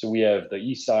 So we have the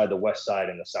east side, the west side,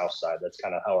 and the south side. That's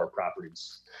kind of how our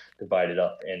property's divided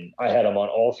up. And I had him on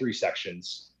all 3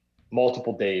 sections,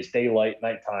 multiple days, daylight,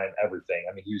 nighttime, everything.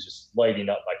 I mean, he was just lighting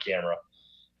up my camera.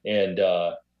 And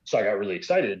so I got really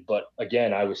excited. But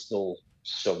again, I was still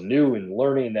so new and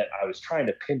learning that I was trying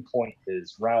to pinpoint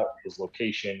his route, his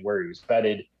location, where he was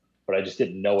bedded, but I just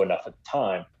didn't know enough at the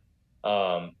time.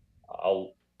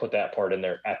 I'll put that part in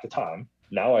there at the time.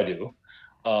 Now I do.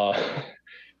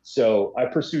 So I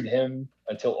pursued him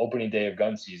until opening day of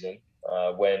gun season,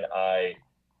 when I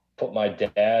put my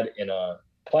dad in a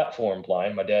platform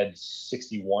blind. My dad's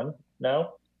 61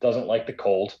 now, doesn't like the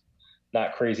cold,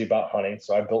 not crazy about hunting.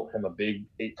 So I built him a big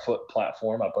 8-foot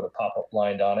platform. I put a pop-up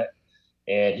blind on it,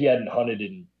 and he hadn't hunted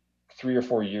in 3 or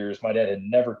 4 years. My dad had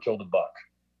never killed a buck,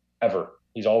 ever.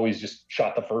 He's always just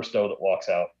shot the first doe that walks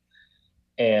out.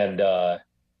 And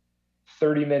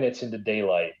 30 minutes into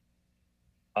daylight,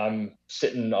 I'm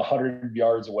sitting 100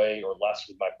 yards away or less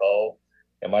with my bow,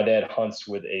 and my dad hunts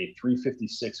with a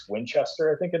 356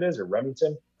 Winchester, I think it is, or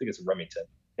Remington. I think it's a Remington.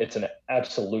 It's an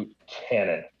absolute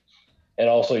cannon. And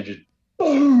also just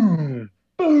boom,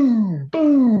 boom,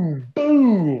 boom,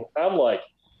 boom. I'm like,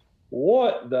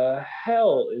 what the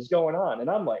hell is going on? And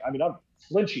I'm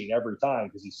flinching every time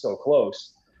because he's so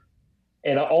close.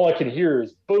 And all I can hear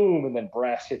is boom, and then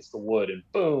brass hits the wood, and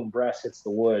boom, brass hits the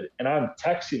wood. And I'm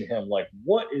texting him like,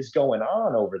 what is going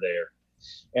on over there?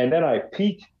 And then I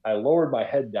peeked, I lowered my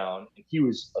head down, and he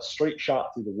was a straight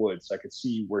shot through the woods. So I could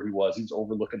see where he was. He was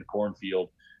overlooking the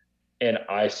cornfield. And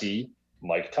I see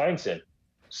Mike Tyson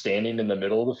standing in the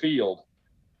middle of the field,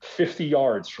 50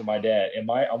 yards from my dad. And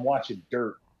I'm watching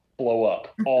dirt blow up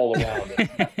all around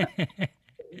him.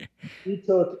 He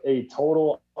took a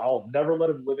total, I'll never let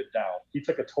him live it down. He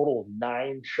took a total of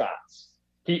 9 shots.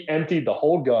 He emptied the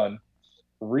whole gun,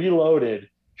 reloaded,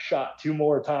 shot 2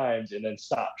 more times, and then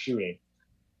stopped shooting.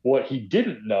 What he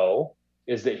didn't know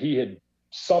is that he had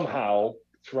somehow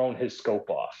thrown his scope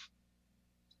off.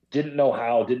 Didn't know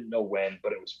how, didn't know when,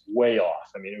 but it was way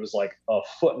off. I mean, it was like 1.5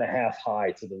 foot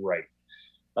high to the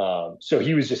right. So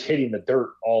he was just hitting the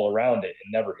dirt all around it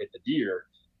and never hit the deer.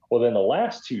 Well, then the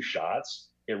last 2 shots,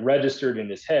 it registered in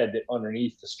his head that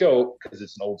underneath the scope, because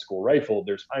it's an old school rifle,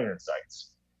 there's iron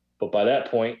sights. But by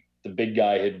that point, the big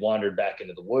guy had wandered back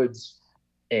into the woods,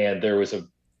 and there was a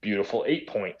beautiful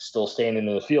 8-point still standing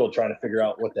in the field trying to figure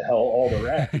out what the hell all the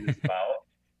racket is about.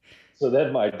 So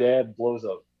then my dad blows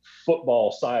a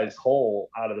football-sized hole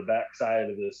out of the backside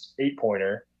of this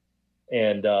 8-pointer,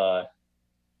 and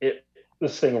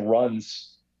this thing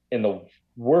runs in the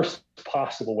worst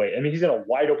possible way. I mean, he's in a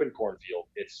wide open cornfield.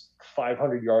 It's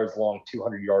 500 yards long,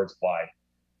 200 yards wide.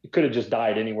 He could have just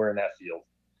died anywhere in that field.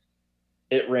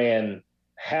 It ran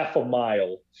half a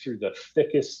mile through the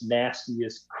thickest,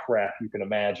 nastiest crap you can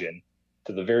imagine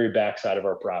to the very backside of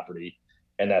our property,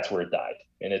 and that's where it died.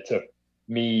 And it took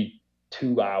me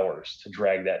 2 hours to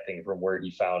drag that thing from where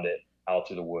he found it out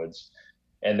through the woods.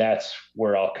 And that's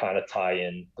where I'll kind of tie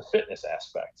in the fitness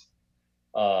aspect.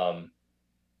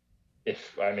 As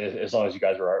long as you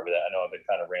guys are all right with that. I know I've been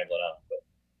kind of rambling on, but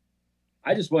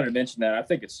I just wanted to mention that I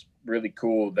think it's really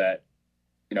cool that,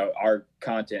 our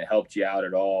content helped you out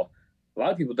at all. A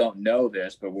lot of people don't know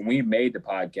this, but when we made the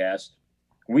podcast,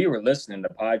 we were listening to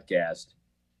podcasts,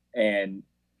 and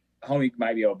homie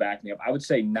might be able to back me up. I would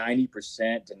say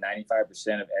 90% to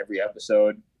 95% of every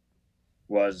episode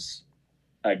was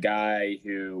a guy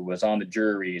who was on the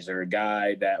juries or a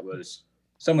guy that was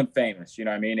someone famous, you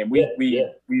know what I mean? And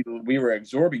we were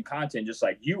absorbing content just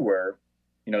like you were,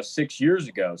 6 years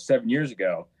ago, 7 years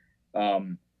ago.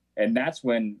 And that's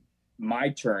when my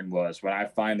turn was, when I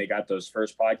finally got those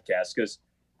first podcasts, because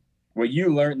what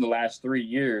you learned in the last 3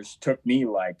 years took me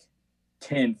like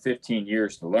 10, 15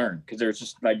 years to learn. Because there's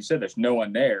just, like you said, there's no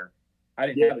one there. I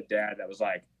didn't have a dad that was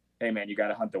like, hey man, you got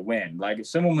to hunt to win. Like if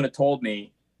someone would have told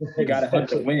me you got to hunt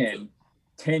to win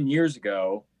 10 years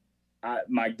ago,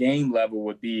 my game level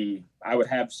would be, I would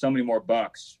have so many more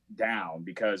bucks down,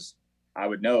 because I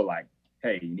would know like,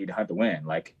 hey, you need to hunt to win.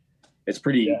 Like it's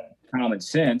pretty common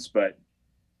sense, but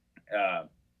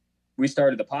we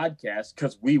started the podcast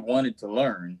because we wanted to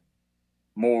learn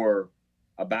more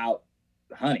about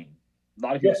hunting. A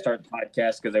lot of people start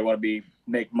podcasts because they want to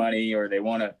make money, or they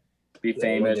want to be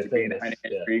famous or be in the hunting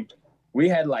industry. We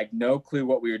had like no clue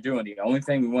what we were doing. The only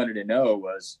thing we wanted to know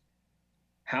was,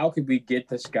 how could we get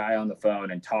this guy on the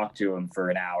phone and talk to him for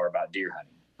an hour about deer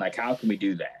hunting? Like, how can we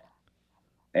do that?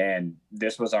 And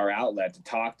this was our outlet to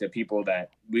talk to people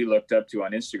that we looked up to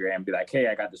on Instagram and be like, hey,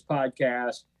 I got this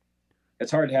podcast.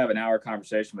 It's hard to have an hour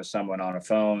conversation with someone on a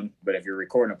phone, but if you're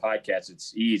recording a podcast,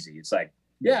 it's easy. It's like,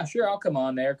 yeah, sure, I'll come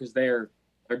on there, because they're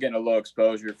getting a low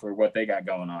exposure for what they got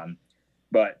going on.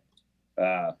 But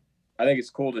I think it's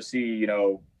cool to see,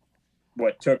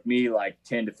 what took me like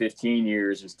 10 to 15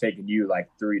 years is taking you like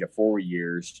 3 to 4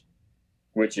 years,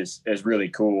 which is really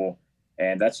cool.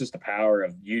 And that's just the power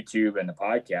of YouTube and the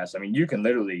podcast. I mean, you can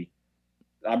literally,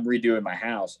 I'm redoing my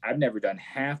house. I've never done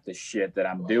half the shit that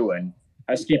I'm doing.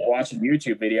 I just keep watching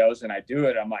YouTube videos and I do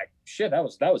it. I'm like, shit, that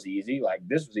was easy. Like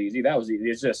this was easy. That was easy.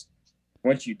 It's just,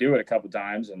 once you do it a couple of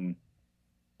times and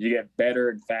you get better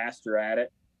and faster at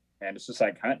it, and it's just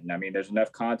like hunting. I mean, there's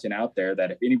enough content out there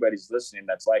that if anybody's listening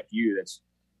that's like you, that's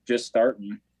just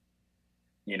starting,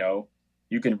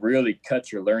 you can really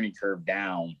cut your learning curve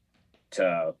down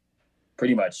to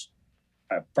pretty much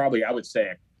probably, I would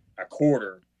say, a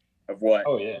quarter of what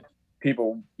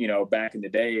people, back in the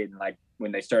day, and like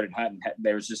when they started hunting,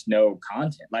 there was just no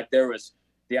content. Like there was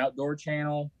the Outdoor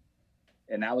Channel,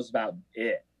 and that was about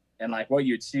it. And like what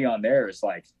you'd see on there is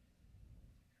like,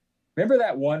 remember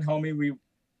that one homie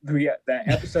that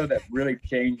episode that really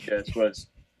changed us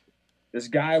was this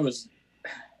guy was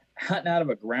hunting out of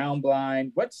a ground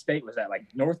blind. What state was that? Like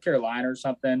North Carolina or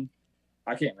something?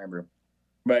 I can't remember.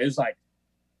 But it was like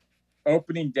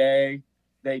opening day.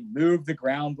 They moved the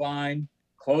ground blind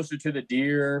closer to the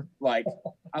deer. Like,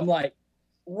 I'm like,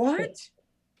 what?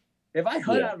 If I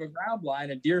hunt out of a ground blind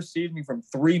and deer sees me from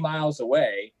 3 miles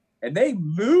away and they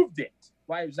moved it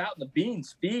while he was out in the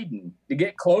beans feeding to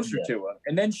get closer to him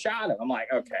and then shot him, I'm like,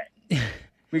 okay,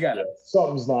 we got to.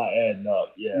 Something's not adding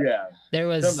up. Yeah.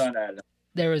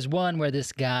 There was one where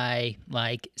this guy,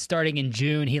 like, starting in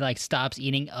June, he, like, stops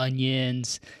eating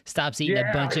onions, stops eating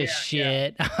a bunch of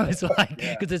shit. I was like,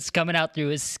 because it's coming out through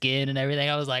his skin and everything.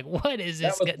 I was like, what is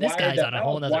this? This guy's on a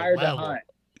whole nother level.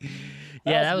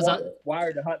 That was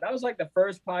Wired to Hunt. That was, like, the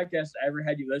first podcast I ever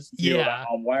had you listen to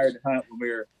on Wired to Hunt when we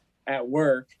were at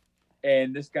work.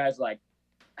 And this guy's like,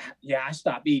 yeah, I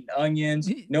stopped eating onions.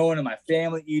 No one in my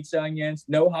family eats onions.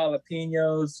 No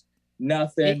jalapenos.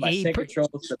 Nothing. My scent control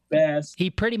is the best.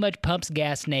 He pretty much pumps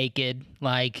gas naked.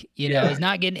 Like, you know, he's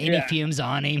not getting any fumes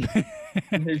on him.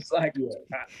 It's like,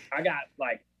 I got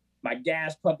like my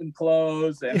gas pumping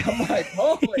clothes. And I'm like,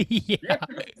 holy shit,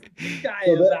 this guy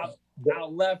is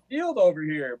out left field over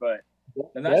here. But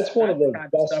that's one of the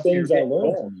best things I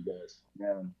learned from you guys.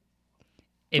 Yeah.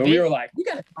 But we were like, we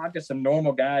got to talk to some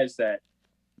normal guys that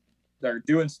are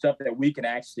doing stuff that we can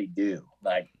actually do.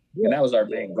 Like, and that was our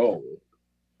main goal.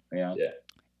 Yeah.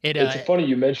 It's funny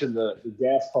you mentioned the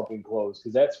gas pumping clothes,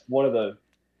 because that's one of the,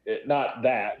 not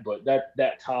that, but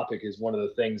that topic is one of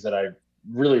the things that I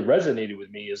really resonated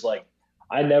with me. Is like,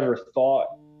 I never thought,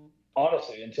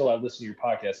 honestly, until I listened to your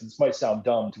podcast, and this might sound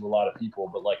dumb to a lot of people,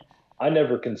 but like, I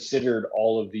never considered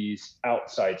all of these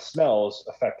outside smells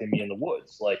affecting me in the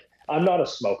woods. Like, I'm not a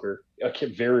smoker.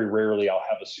 Very rarely I'll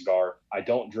have a cigar. I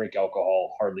don't drink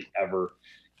alcohol hardly ever.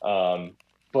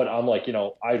 But I'm like, you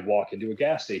know, I'd walk into a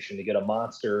gas station to get a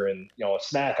Monster and, you know, a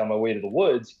snack on my way to the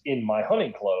woods in my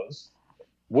hunting clothes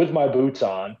with my boots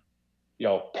on, you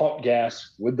know, pump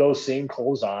gas with those same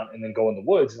clothes on, and then go in the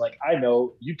woods. And like, I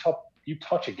know you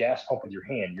touch a gas pump with your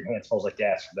hand smells like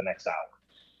gas for the next hour.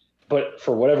 But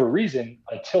for whatever reason,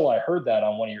 until I heard that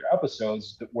on one of your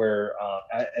episodes where,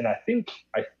 and I think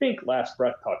Last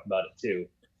Breath talked about it too,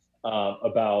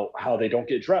 about how they don't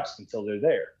get dressed until they're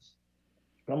there.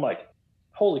 And I'm like,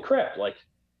 holy crap, like,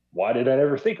 why did I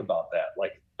never think about that?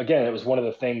 Like, again, it was one of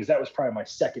the things that was probably my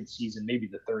second season, maybe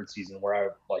the third season, where I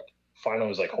like finally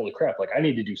was like, holy crap, like I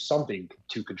need to do something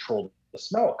to control the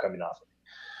smell coming off of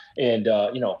me. And,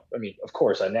 you know, I mean, of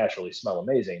course I naturally smell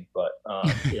amazing, but,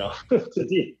 you know,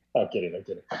 I'm kidding.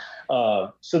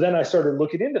 So then I started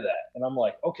looking into that, and I'm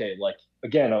like, okay, like,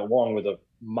 again, along with a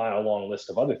mile-long list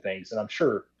of other things, and I'm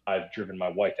sure I've driven my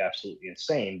wife absolutely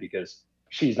insane because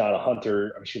she's not a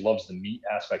hunter. I mean, she loves the meat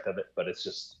aspect of it, but it's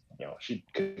just, you know, she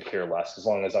could care less. As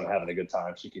long as I'm having a good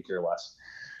time, she could care less.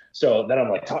 So then I'm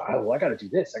like, I got to do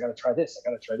this. I got to try this. I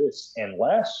got to try this. And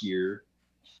last year,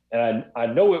 and I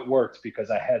know it worked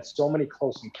because I had so many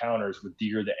close encounters with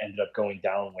deer that ended up going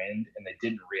downwind and they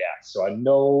didn't react. So I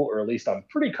know, or at least I'm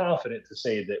pretty confident to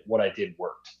say that what I did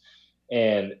worked.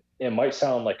 And it might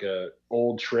sound like a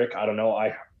old trick. I don't know.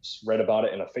 I read about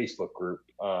it in a Facebook group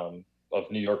of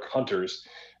New York hunters,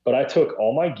 but I took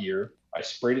all my gear, I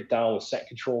sprayed it down with scent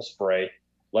control spray,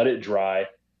 let it dry,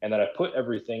 and then I put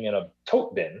everything in a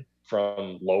tote bin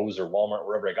from Lowe's or Walmart,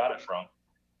 wherever I got it from,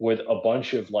 with a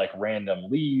bunch of like random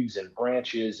leaves and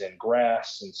branches and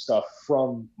grass and stuff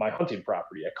from my hunting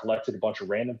property. I collected a bunch of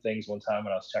random things one time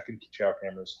when I was checking trail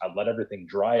cameras. I let everything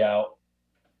dry out,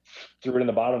 threw it in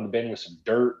the bottom of the bin with some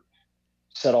dirt,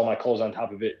 set all my clothes on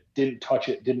top of it, didn't touch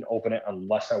it, didn't open it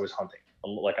unless I was hunting.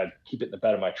 Like, I'd keep it in the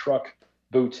bed of my truck,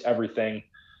 boots, everything.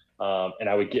 And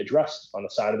I would get dressed on the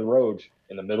side of the road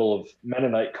in the middle of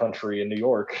Mennonite country in New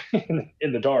York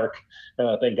in the dark.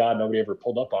 Thank God nobody ever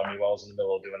pulled up on me while I was in the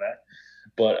middle of doing that.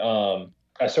 But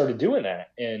I started doing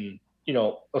that. And, you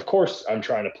know, of course I'm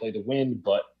trying to play the wind,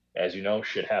 but as you know,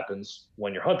 shit happens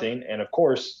when you're hunting. And of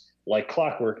course, like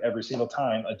clockwork, every single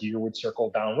time a deer would circle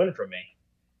downwind from me.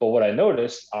 But what I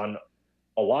noticed on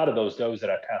a lot of those does that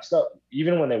I passed up,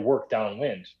 even when they worked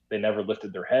downwind, they never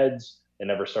lifted their heads. They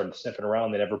never started sniffing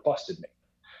around. They never busted me.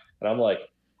 And I'm like,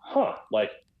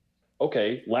 like,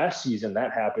 okay, last season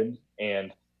that happened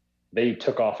and they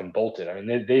took off and bolted. I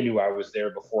mean, they knew I was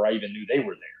there before I even knew they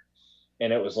were there.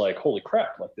 And it was like, holy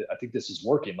crap, like, I think this is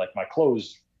working. Like, my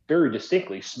clothes very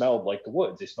distinctly smelled like the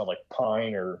woods. They smelled like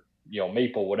pine or, you know,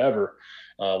 maple, whatever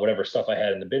stuff I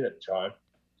had in the bin at the time.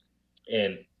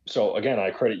 And so again,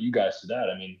 I credit you guys to that.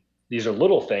 I mean, these are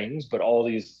little things, but all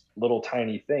these little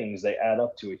tiny things, they add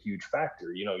up to a huge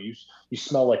factor. You know, you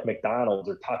smell like McDonald's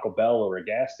or Taco Bell or a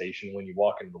gas station when you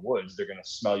walk into the woods. They're going to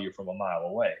smell you from a mile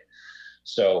away.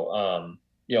 So,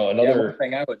 you know,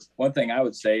 one thing I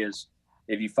would say is,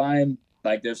 if you find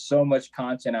like there's so much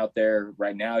content out there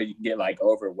right now, you can get like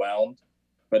overwhelmed.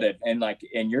 But like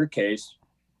in your case,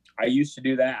 I used to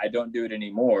do that. I don't do it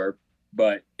anymore.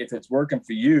 But if it's working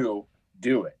for you,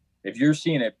 do it. If you're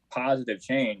seeing a positive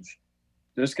change,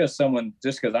 just because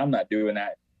I'm not doing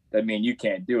that, doesn't mean you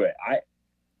can't do it.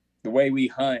 The way we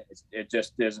hunt, it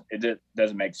just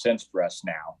doesn't make sense for us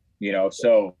now, you know.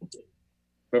 So,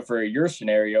 but for your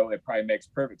scenario, it probably makes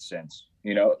perfect sense,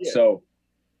 you know. Yeah. So,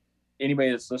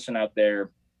 anybody that's listening out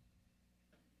there,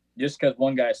 just because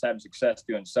one guy's having success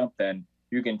doing something,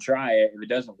 you can try it. If it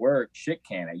doesn't work, shit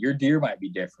can it. Your deer might be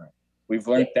different. We've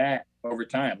learned that over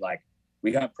time. Like,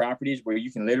 we hunt properties where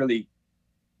you can literally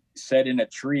set in a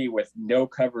tree with no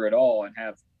cover at all and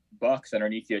have bucks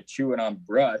underneath you chewing on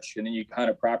brush, and then you hunt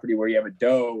a property where you have a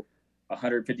doe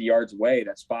 150 yards away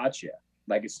that spots you.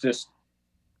 Like, it's just,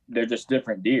 they're just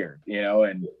different deer, you know,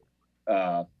 and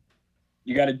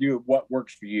you got to do what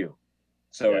works for you.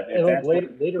 So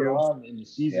later on in the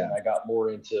season, I got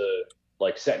more into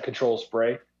like scent control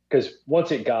spray, because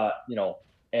once it got, you know,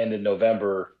 end of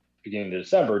November, beginning of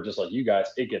December, just like you guys,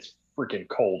 it gets freaking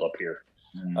cold up here.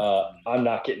 I'm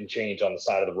not getting change on the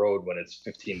side of the road when it's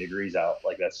 15 degrees out.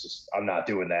 Like, that's just, I'm not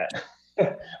doing that.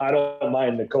 I don't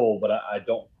mind the cold, but I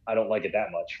don't like it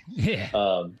that much. Yeah.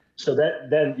 So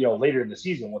then, you know, later in the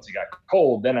season, once it got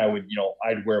cold, then I would, you know,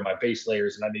 I'd wear my base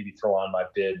layers and I'd maybe throw on my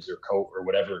bibs or coat or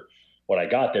whatever when I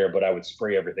got there, but I would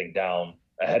spray everything down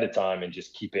ahead of time and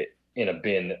just keep it in a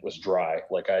bin that was dry.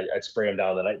 Like, I'd spray them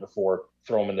down the night before,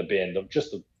 throw them in the bin,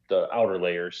 just the outer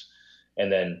layers,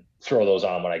 and then throw those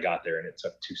on when I got there, and it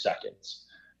took 2 seconds.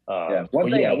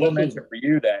 One thing I will mention for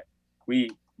you, that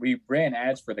we ran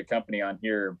ads for the company on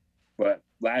here, but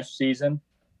last season,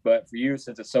 but for you,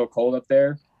 since it's so cold up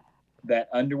there,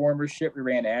 that underwarmer shit we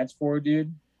ran ads for,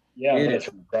 dude. Yeah, it is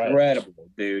incredible,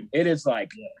 dude. It is like,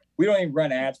 we don't even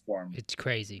run ads for them. It's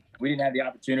crazy. We didn't have the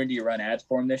opportunity to run ads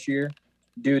for them this year.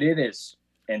 Dude, it is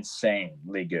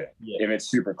insanely good if it's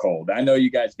super cold. I know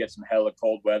you guys get some hella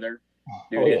cold weather.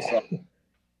 Dude, it's like,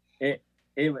 it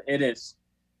is,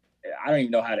 I don't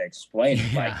even know how to explain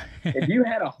it. Like, if you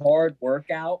had a hard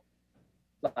workout,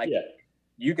 like,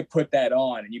 you could put that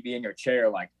on and you'd be in your chair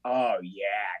like, oh yeah,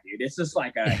 dude. It's just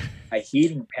like a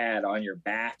heating pad on your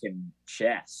back and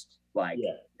chest. Like,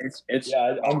 it's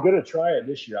I'm gonna try it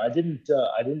this year. I didn't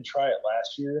try it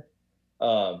last year,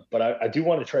 but I do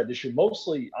want to try it this year.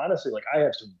 Mostly, honestly, like, I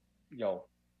have some, you know,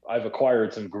 I've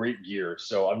acquired some great gear,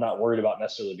 so I'm not worried about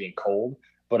necessarily being cold,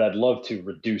 but I'd love to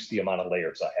reduce the amount of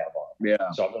layers I have on.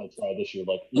 Yeah. So I'm going to try this year.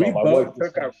 Like, we both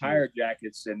took our fire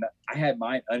jackets, and I had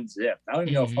mine unzipped. I don't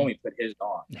even know if homie put his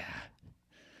on.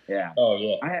 Yeah. Oh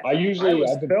yeah. I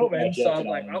was filming, so I'm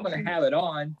like, I'm going to have it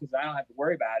on because I don't have to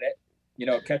worry about it, you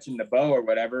know, catching the bow or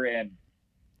whatever. And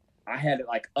I had it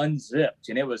like unzipped,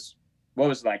 and it was, what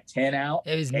was it, like 10 out?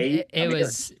 It was 8?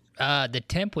 The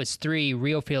temp was 3,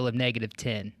 real feel of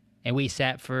 -10. And we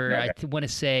sat for, I want to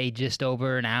say, just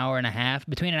over an hour and a half,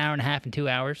 between an hour and a half and 2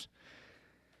 hours.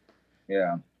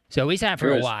 Yeah. So we sat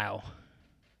for a while.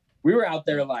 We were out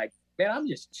there like, man, I'm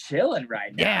just chilling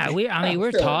right now. Yeah,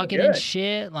 we're talking and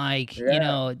shit. Like, you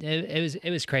know,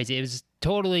 it was crazy. It was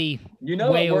totally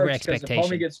way over expectation. If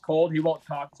homie gets cold, he won't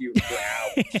talk to you for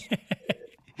hours.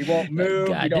 He won't move.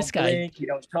 God, he don't blink. He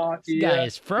don't talk to you. This guy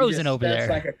is frozen over there. It's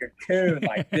like a cocoon,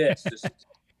 like this. Just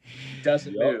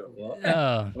doesn't move.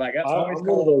 Like, that's I'm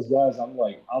one of those guys.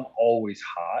 I'm always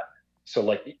hot. So,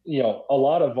 like, you know, a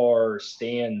lot of our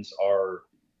stands are,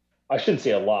 I shouldn't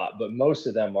say a lot, but most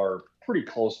of them are pretty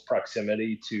close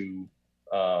proximity to,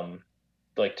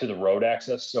 like, to the road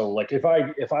access. So, like, if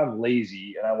I'm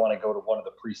lazy and I want to go to one of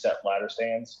the preset ladder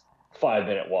stands,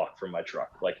 5-minute walk from my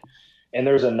truck. Like, and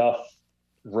there's enough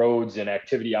roads and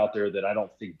activity out there that I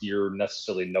don't think deer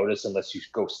necessarily notice unless you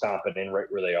go stomping in right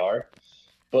where they are.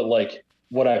 But, like,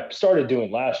 what I started doing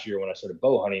last year when I started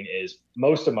bow hunting is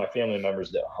most of my family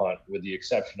members that hunt, with the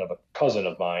exception of a cousin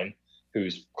of mine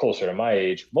who's closer to my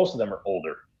age, most of them are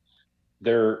older.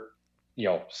 They're, you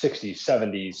know, 60s,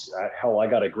 70s. Hell, I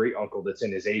got a great uncle that's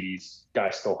in his 80s. Guy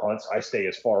still hunts. I stay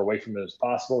as far away from him as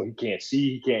possible. He can't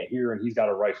see, he can't hear, and he's got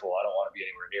a rifle. I don't want to be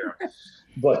anywhere near him.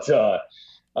 But,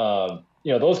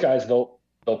 you know, those guys, they'll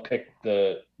pick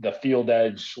the field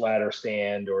edge ladder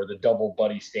stand or the double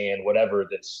buddy stand, whatever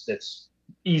that's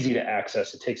easy to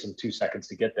access. It takes them 2 seconds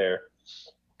to get there,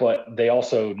 but they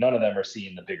also, none of them are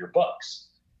seeing the bigger bucks.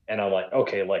 And I'm like,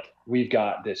 okay, like, we've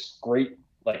got this great,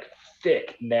 like,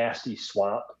 thick, nasty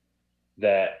swamp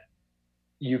that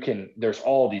there's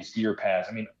all these deer paths.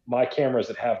 I mean, my cameras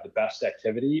that have the best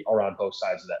activity are on both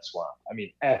sides of that swamp. I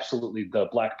mean, absolutely, the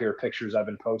black bear pictures I've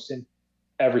been posting,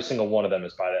 every single one of them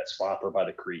is by that swamp or by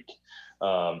the creek.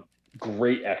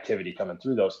 Great activity coming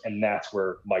through those. And that's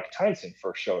where Mike Tyson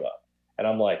first showed up. And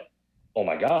I'm like, oh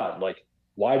my God, like,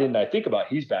 why didn't I think about,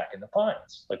 he's back in the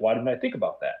pines? Like, why didn't I think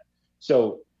about that?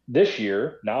 So this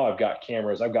year, now I've got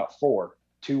cameras. I've got 4,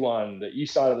 2 on the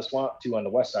east side of the swamp, 2 on the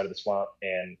west side of the swamp.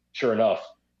 And sure enough,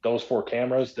 those 4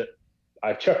 cameras that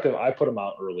I've checked them, I put them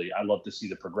out early. I love to see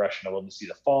the progression. I love to see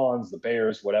the fawns, the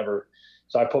bears, whatever.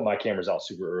 So I put my cameras out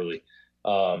super early.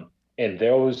 And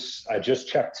those, I just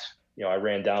checked, you know, I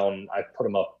ran down, I put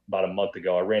them up about a month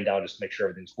ago. I ran down just to make sure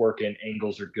everything's working.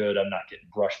 Angles are good. I'm not getting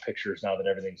brush pictures now that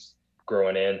everything's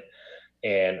growing in.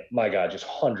 And my God, just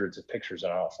hundreds of pictures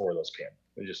on all 4 of those cameras.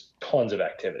 There's just tons of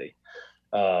activity.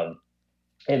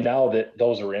 And now that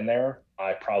those are in there,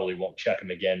 I probably won't check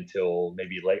them again till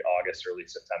maybe late August, early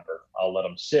September. I'll let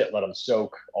them sit, let them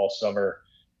soak all summer.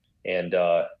 And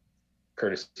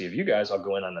courtesy of you guys, I'll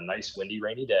go in on a nice windy,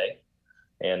 rainy day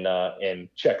and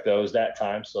check those that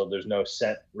time. So there's no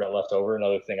scent left over.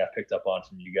 Another thing I picked up on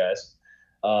from you guys.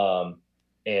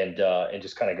 And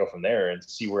just kind of go from there and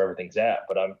see where everything's at.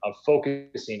 But I'm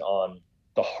focusing on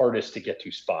the hardest to get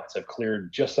to spots. I've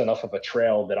cleared just enough of a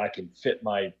trail that I can fit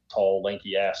my tall,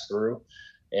 lanky ass through.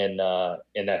 And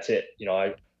that's it. You know,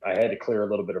 I had to clear a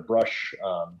little bit of brush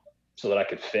so that I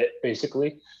could fit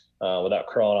basically without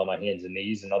crawling on my hands and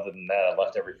knees. And other than that, I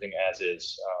left everything as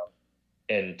is.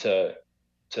 And to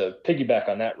piggyback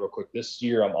on that real quick, this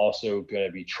year I'm also going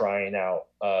to be trying out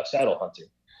saddle hunting.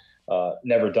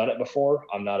 Never done it before.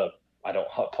 I don't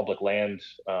hunt public land,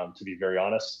 to be very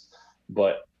honest,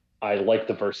 but I like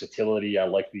the versatility. I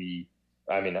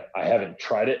haven't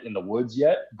tried it in the woods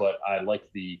yet, but I like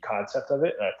the concept of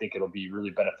it. And I think it'll be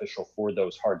really beneficial for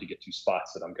those hard to get to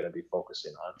spots that I'm going to be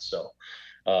focusing on. So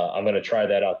I'm going to try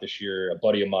that out this year. A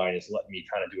buddy of mine is letting me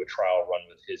kind of do a trial run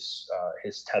with his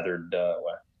tethered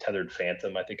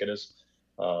Phantom, I think it is.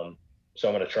 So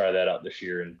I'm going to try that out this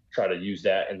year and try to use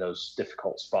that in those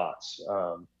difficult spots,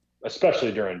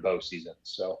 especially during bow season.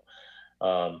 So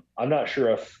I'm not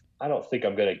sure I don't think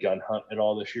I'm going to gun hunt at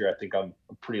all this year. I think I'm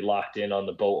pretty locked in on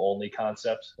the bow only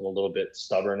concept. I'm a little bit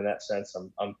stubborn in that sense.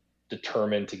 I'm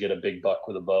determined to get a big buck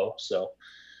with a bow. So,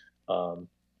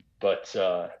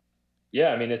 yeah,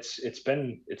 I mean, it's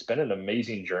been an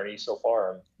amazing journey so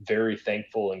far. I'm very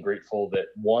thankful and grateful that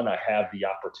I have the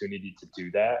opportunity to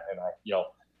do that. And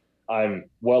I'm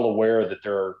well aware that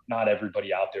not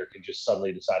everybody out there can just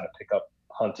suddenly decide to pick up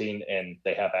hunting and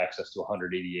they have access to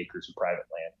 180 acres of private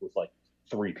land with like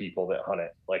 3 people that hunt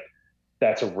it. Like,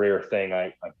 that's a rare thing.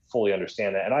 I fully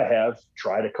understand that. And I have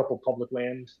tried a couple public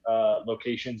land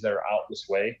locations that are out this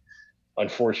way.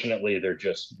 Unfortunately, they're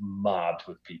just mobbed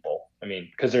with people. I mean,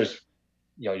 because there's,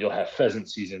 you'll have pheasant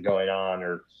season going on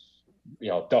or,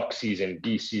 duck season,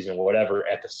 geese season, whatever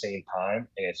at the same time.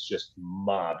 And it's just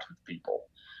mobbed with people.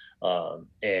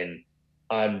 And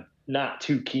I'm not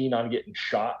too keen on getting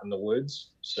shot in the woods.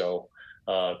 So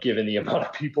given the amount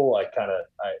of people, I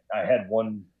had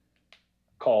one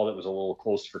call that was a little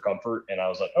close for comfort. And I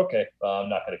was like, okay, I'm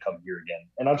not going to come here again.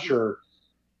 And I'm sure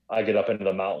I get up into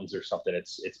the mountains or something,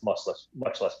 it's much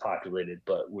less populated,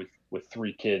 but with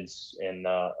 3 kids and,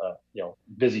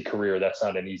 busy career, that's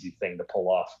not an easy thing to pull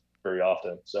off very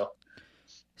often. So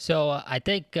I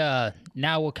think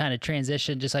now we'll kind of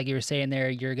transition, just like you were saying there,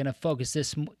 you're going to focus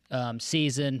this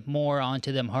season more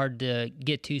onto them hard to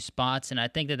get to spots. And I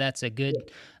think that's a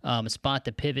good spot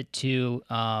to pivot to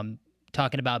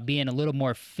talking about being a little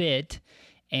more fit.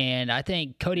 And I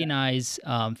think Cody and I's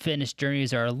fitness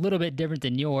journeys are a little bit different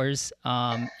than yours.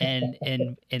 And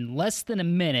in less than a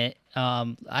minute,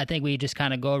 I think we just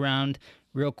kind of go around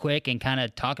real quick and kind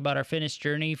of talk about our fitness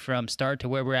journey from start to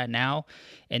where we're at now.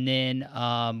 And then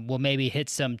we'll maybe hit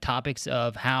some topics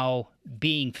of how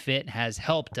being fit has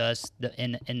helped us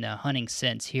in the hunting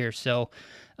sense here. So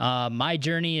my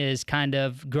journey is kind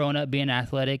of growing up being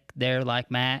athletic there like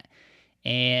Matt.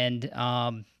 And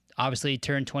obviously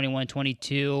turned 21,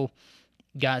 22,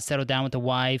 got settled down with the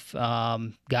wife,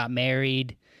 got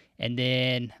married, and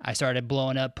then I started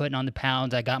blowing up, putting on the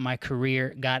pounds. I got my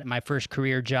first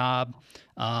career job,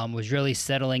 was really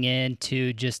settling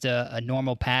into just a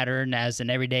normal pattern as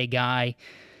an everyday guy.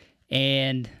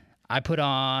 And I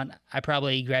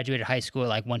probably graduated high school at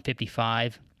like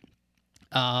 155.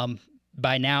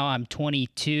 By now I'm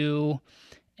 22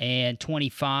 and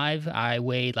 25. I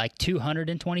weighed like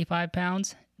 225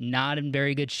 pounds. Not in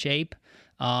very good shape.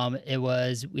 We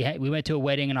went to a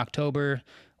wedding in October,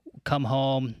 come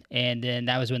home, and then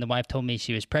that was when the wife told me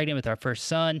she was pregnant with our first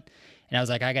son. And I was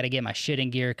like, I got to get my shit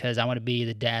in gear because I want to be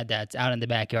the dad that's out in the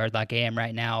backyard like I am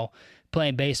right now,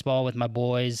 playing baseball with my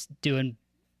boys, doing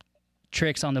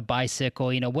tricks on the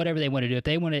bicycle, whatever they want to do. If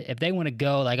they want to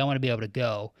go, like I want to be able to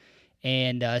go.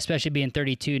 And especially being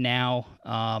 32 now,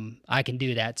 I can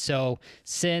do that. So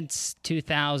since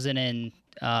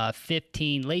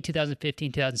 2015, late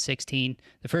 2015, 2016,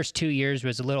 the first 2 years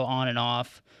was a little on and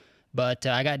off, but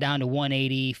I got down to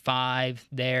 185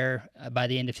 there by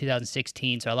the end of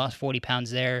 2016. So I lost 40 pounds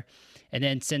there. And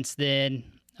then since then,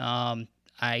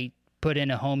 I put in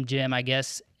a home gym, I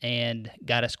guess, and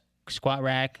got a squat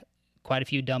rack, quite a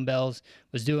few dumbbells,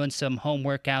 was doing some home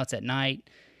workouts at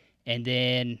night. And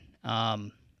then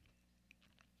kind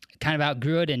of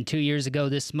outgrew it. And 2 years ago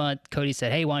this month, Cody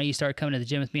said, hey, why don't you start coming to the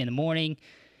gym with me in the morning?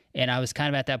 And I was kind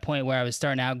of at that point where I was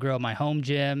starting to outgrow my home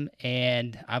gym,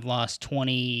 and I've lost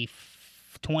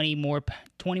 20 more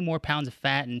pounds of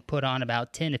fat and put on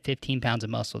about 10 to 15 pounds of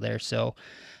muscle there. So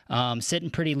sitting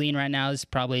pretty lean right now is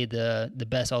probably the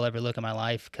best I'll ever look in my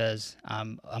life, because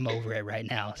I'm over it right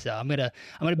now. So I'm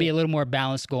gonna be a little more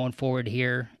balanced going forward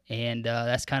here, and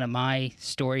that's kind of my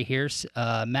story here.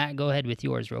 Matt, go ahead with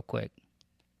yours real quick.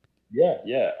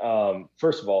 Yeah.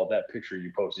 First of all, that picture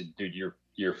you posted, dude,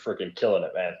 you're freaking killing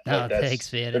it, man. Like,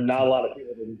 Thanks, man. There's not a lot of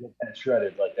people that get that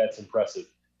shredded. Like, that's impressive.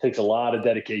 Takes a lot of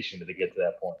dedication to get to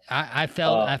that point. I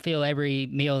feel every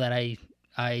meal that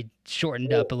I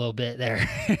shortened up a little bit there.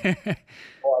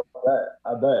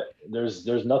 I bet.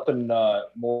 There's nothing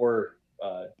more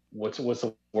what's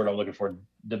the word I'm looking for?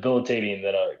 Debilitating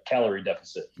than a calorie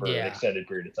deficit for an extended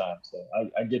period of time. So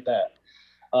I get that.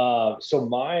 So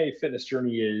my fitness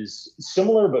journey is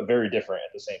similar but very different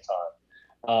at the same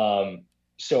time.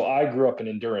 So I grew up an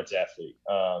endurance athlete.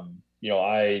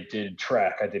 I did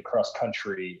track, I did cross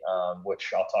country,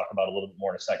 which I'll talk about a little bit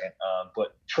more in a second.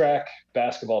 But track,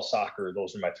 basketball, soccer,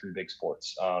 those are my three big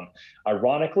sports.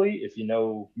 Ironically, if you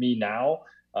know me now,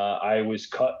 I was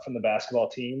cut from the basketball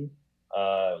team.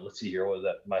 Let's see here, what was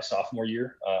that? My sophomore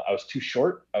year. I was too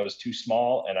short, I was too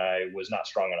small, and I was not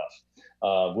strong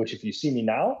enough. Which, if you see me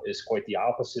now, is quite the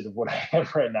opposite of what I am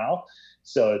right now.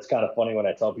 So it's kind of funny when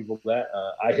I tell people that.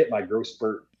 I hit my growth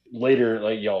spurt later,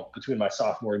 between my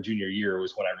sophomore and junior year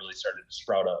was when I really started to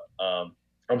sprout up.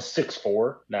 I'm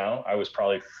 6'4" now. I was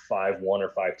probably 5'1"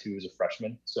 or 5'2" as a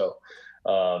freshman. So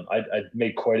I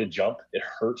made quite a jump. It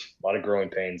hurt, a lot of growing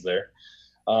pains there.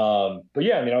 But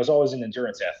yeah, I was always an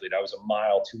endurance athlete. I was a 2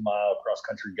 mile cross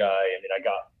country guy. I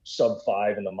got sub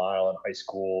 5 in the mile in high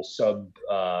school, sub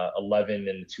 11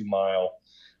 in the 2 mile.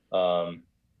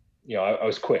 I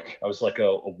was quick. I was like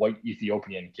a white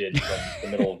Ethiopian kid from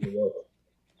the middle of New York.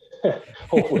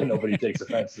 Hopefully nobody takes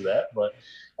offense to that, but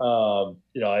I'll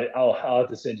have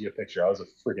to send you a picture. I was a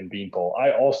freaking beanpole.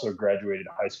 I also graduated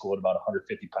high school at about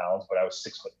 150 pounds, but I was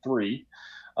 6'3".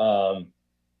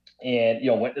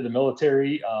 And went to the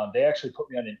military. They actually put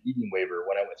me on an eating waiver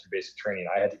when I went through basic training.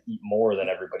 I had to eat more than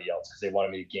everybody else because they wanted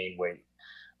me to gain weight.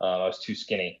 I was too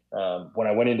skinny. When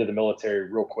I went into the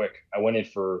military, real quick, I went in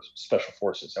for special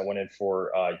forces. I went in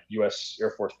for U.S.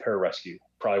 Air Force Pararescue,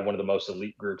 probably one of the most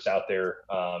elite groups out there,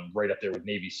 right up there with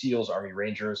Navy SEALs, Army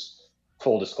Rangers.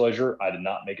 Full disclosure, I did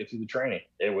not make it through the training.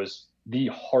 It was the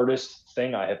hardest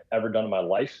thing I have ever done in my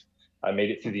life. I made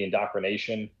it through the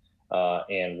indoctrination.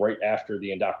 And right after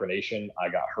the indoctrination, I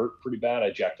got hurt pretty bad. I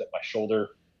jacked up my shoulder.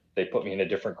 They put me in a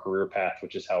different career path,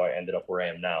 which is how I ended up where I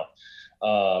am now.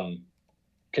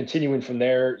 Continuing from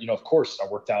there, of course, I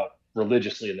worked out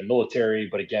religiously in the military,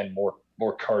 but again, more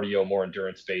cardio, more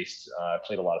endurance based. I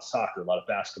played a lot of soccer, a lot of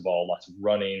basketball, lots of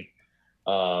running.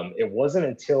 It wasn't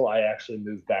until I actually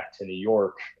moved back to New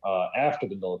York after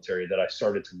the military that I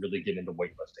started to really get into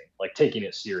weightlifting, like taking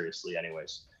it seriously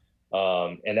anyways.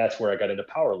 And that's where I got into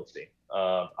powerlifting.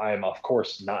 I am, of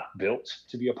course, not built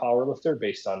to be a powerlifter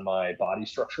based on my body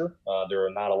structure. There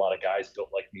are not a lot of guys built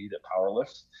like me that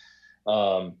powerlift.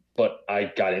 But I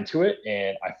got into it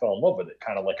and I fell in love with it,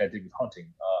 kind of like I did with hunting.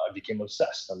 I became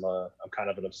obsessed. I'm kind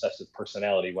of an obsessive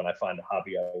personality when I find a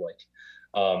hobby I like.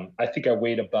 I think I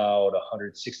weighed about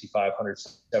 165,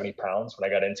 170 pounds when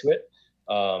I got into it.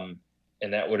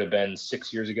 And that would have been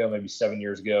 6 years ago, maybe 7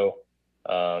 years ago.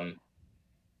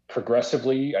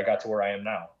 Progressively, I got to where I am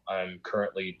now. I'm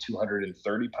currently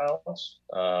 230 pounds.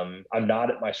 I'm not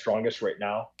at my strongest right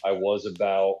now. I was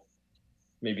about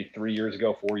maybe 3 years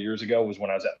ago, 4 years ago was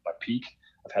when I was at my peak.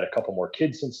 I've had a couple more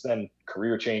kids since then,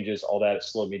 career changes, all that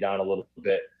has slowed me down a little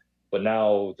bit. But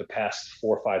now the past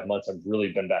 4 or 5 months, I've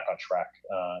really been back on track.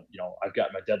 I've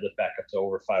got my deadlift back up to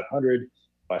over 500.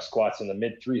 My squats in the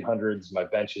mid 300s. My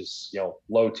bench is,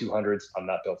 low 200s. I'm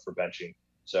not built for benching.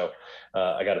 So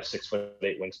I got a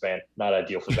 6'8" wingspan, not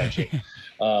ideal for benching.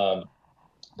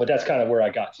 But that's kind of where I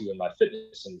got to in my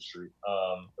fitness industry,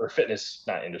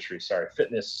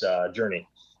 fitness journey.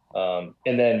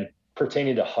 And then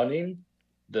pertaining to hunting,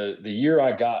 the year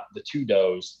I got the 2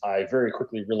 does, I very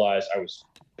quickly realized I was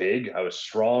big, I was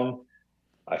strong,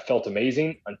 I felt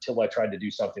amazing until I tried to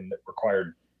do something that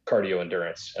required cardio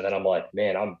endurance. And then I'm like,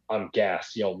 man, I'm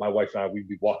gassed. My wife and I, we'd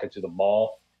be walking through the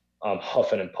mall, I'm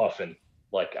huffing and puffing.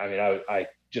 I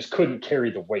just couldn't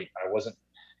carry the weight. I wasn't,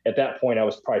 at that point, I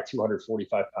was probably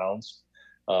 245 pounds.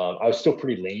 I was still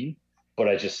pretty lean, but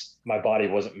my body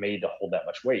wasn't made to hold that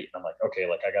much weight. I'm like, okay,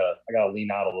 I gotta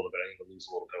lean out a little bit. I need to lose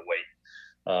a little bit of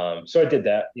weight. So I did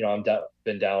that. I'm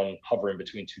been down hovering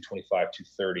between 225,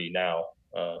 230 now.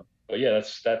 But yeah,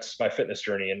 that's my fitness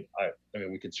journey.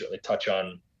 And we could certainly touch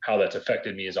on how that's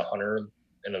affected me as a hunter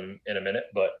in a minute,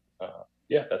 but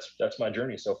yeah, that's my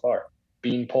journey so far.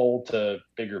 beanpole to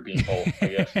bigger beanpole, I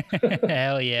guess.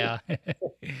 Hell yeah.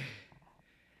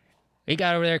 We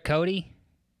got over there, Cody.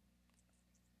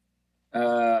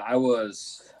 I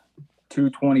was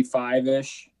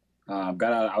 225-ish. I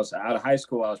was out of high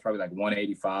school. I was probably like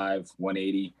 185,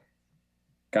 180.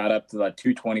 Got up to like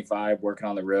 225, working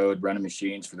on the road, running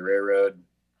machines for the railroad.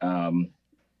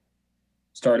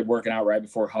 Started working out right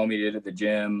before homie did at the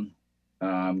gym.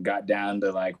 Got down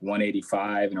to like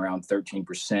 185 and around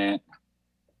 13%,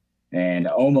 and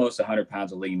almost 100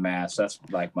 pounds of lean mass. That's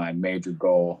like my major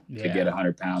goal, to get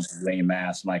 100 pounds of lean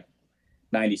mass. I'm like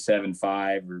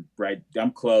 97.5 or right.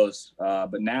 I'm close.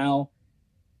 But now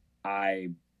I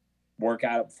work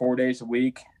out 4 days a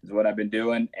week is what I've been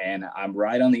doing. And I'm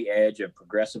right on the edge of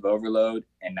progressive overload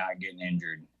and not getting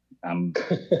injured.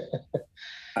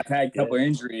 I've had a couple of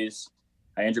injuries.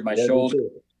 I injured my shoulder.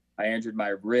 I injured my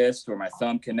wrist where my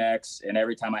thumb connects. And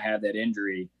every time I have that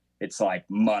injury, it's like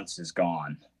months is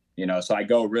gone, you know? So I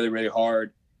go really, really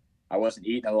hard. I wasn't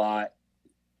eating a lot,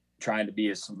 trying to be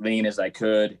as lean as I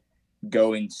could,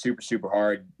 going super, super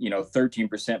hard,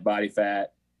 13% body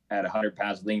fat at 100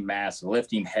 pounds of lean mass,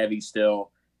 lifting heavy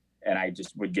still. And I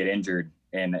just would get injured.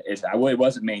 And it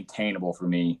wasn't maintainable for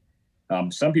me.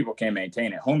 Some people can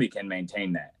maintain it. Homie can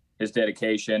maintain that. His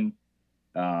dedication,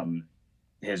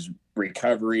 his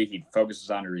recovery, he focuses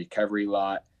on the recovery a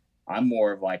lot. I'm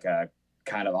more of like a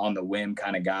kind of on the whim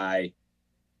kind of guy.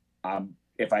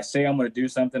 If I say I'm going to do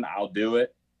something, I'll do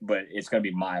it, but it's going to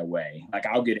be my way. Like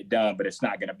I'll get it done, but it's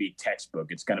not going to be textbook.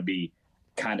 It's going to be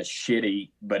kind of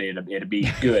shitty, but it'll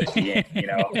be good at the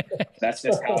end. That's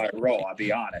just how I roll. I'll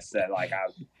be honest. That like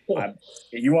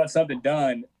if you want something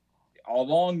done,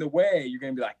 along the way, you're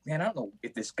going to be like, man, I don't know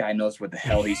if this guy knows what the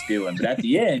hell he's doing. But at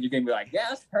the end, you're going to be like, yeah,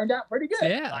 this turned out pretty good.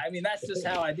 Yeah. I mean, that's just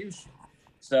how I do.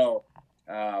 So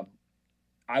I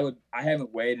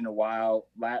haven't weighed in a while.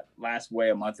 Last weigh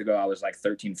a month ago, I was like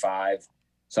 13.5.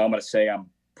 So I'm going to say I'm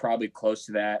probably close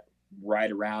to that,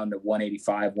 right around the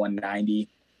 185, 190.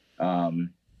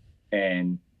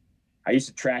 And I used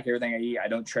to track everything I eat. I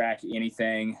don't track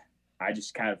anything. I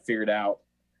just kind of figured out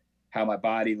how my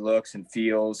body looks and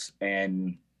feels,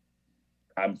 and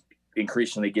I'm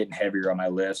increasingly getting heavier on my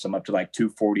lifts. I'm up to like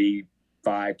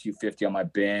 245, 250 on my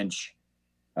bench.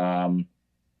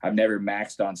 I've never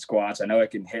maxed on squats. I know I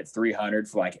can hit 300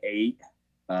 for like 8.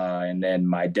 And then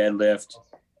my deadlift,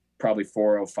 probably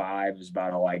 405 is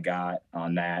about all I got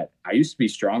on that. I used to be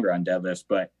stronger on deadlifts,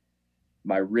 but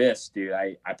my wrist, dude,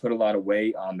 I put a lot of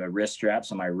weight on the wrist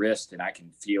straps on my wrist, and I can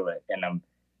feel it. And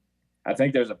I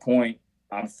think there's a point.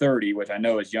 I'm 30, which I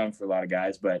know is young for a lot of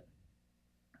guys, but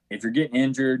if you're getting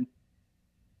injured,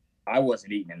 I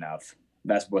wasn't eating enough.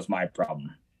 That was my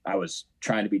problem. I was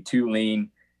trying to be too lean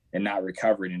and not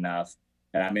recovering enough.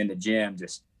 And I'm in the gym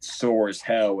just sore as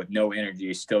hell with no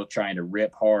energy, still trying to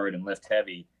rip hard and lift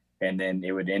heavy. And then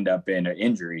it would end up in an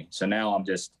injury. So now I'm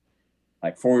just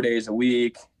like 4 days a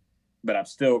week, but I'm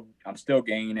still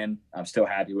gaining. I'm still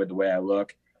happy with the way I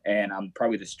look. And I'm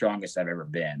probably the strongest I've ever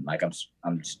been. Like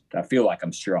I feel like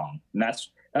I'm strong, and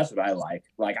that's what I like.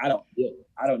 Like I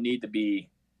don't need to be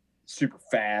super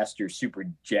fast or super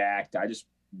jacked. I just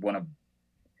want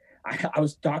to. I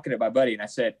was talking to my buddy, and I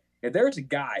said, if there was a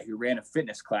guy who ran a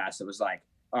fitness class that was like,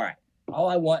 all right, all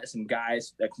I want is some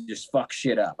guys that can just fuck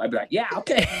shit up. I'd be like, yeah,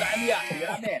 okay, sign me up, dude.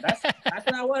 I'm in. That's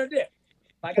what I want to do.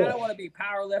 Like I don't want to be a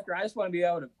power lifter. I just want to be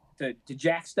able to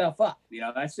jack stuff up.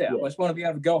 That's it. I just want to be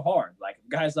able to go hard. Like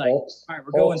guys like, all right,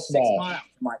 we're going 6 miles. I'm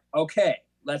like, okay,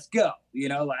 let's go.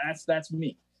 Like that's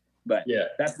me. But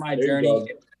that's my journey.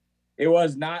 It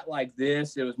was not like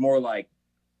this. It was more like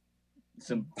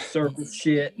some circle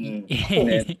shit.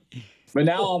 But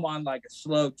now I'm on like a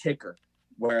slow ticker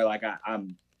where like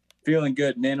I'm feeling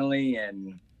good mentally.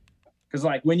 And cause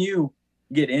like when you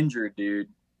get injured, dude,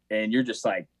 and you're just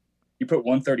like, you put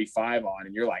 135 on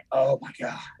and you're like, oh my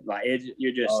God, like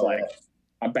you're just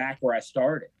I'm back where I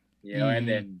started, and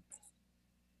then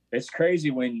it's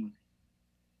crazy when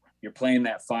you're playing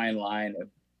that fine line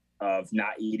of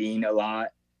not eating a lot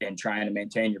and trying to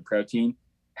maintain your protein,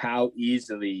 how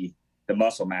easily the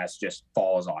muscle mass just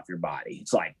falls off your body.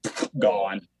 It's like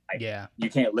gone. Like, you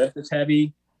can't lift as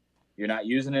heavy. You're not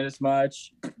using it as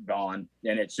much, gone.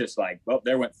 And it's just like, well,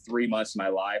 there went 3 months of my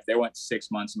life. There went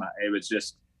 6 months.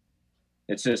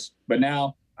 But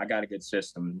now I got a good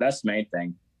system. That's the main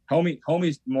thing.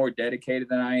 Homie's more dedicated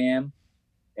than I am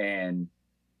and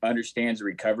understands the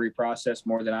recovery process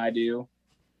more than I do.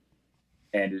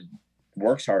 And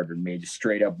works harder than me, just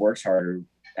straight up works harder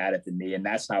at it than me. And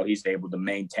that's how he's able to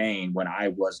maintain when I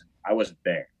wasn't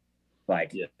there.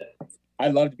 Like,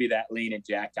 I'd love to be that lean and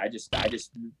jacked. I just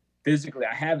physically,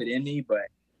 I have it in me, but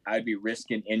I'd be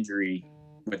risking injury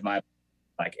with my,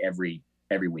 like every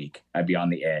week. I'd be on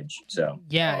the edge. So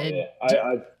Yeah.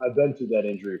 I've been through that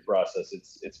injury process.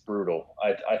 It's brutal.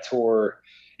 I tore.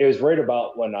 It was right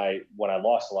about when I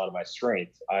lost a lot of my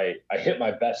strength. I hit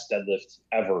my best deadlift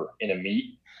ever in a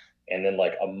meet, and then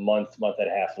like a month and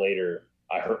a half later,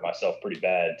 I hurt myself pretty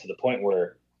bad to the point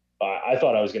where I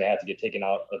thought I was going to have to get taken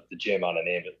out of the gym on in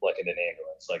an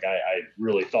ambulance. Like I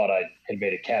really thought I had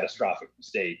made a catastrophic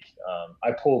mistake.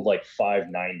 I pulled like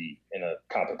 590 in a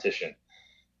competition,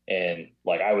 and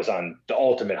like I was on the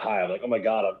ultimate high. I'm like, oh my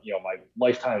God, my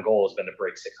lifetime goal has been to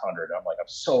break 600. I'm like, I'm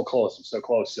so close.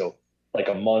 So like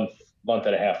a month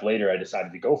and a half later, I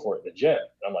decided to go for it in the gym.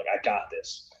 And I'm like, I got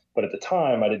this. But at the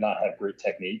time, I did not have great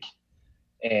technique.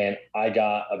 And I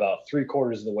got about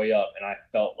 3/4 of the way up, and I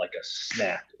felt like a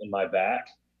snap in my back.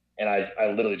 And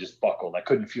I literally just buckled. I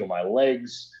couldn't feel my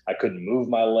legs. I couldn't move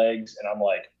my legs. And I'm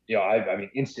like, I mean,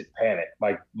 instant panic.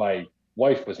 My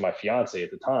wife was my fiance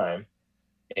at the time.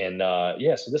 And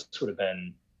so this would have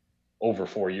been over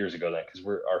 4 years ago then, because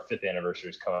our 5th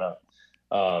anniversary is coming up.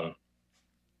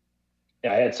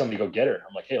 I had somebody go get her.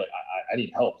 I'm like, hey, like I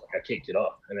need help. Like I can't get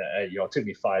up. And it took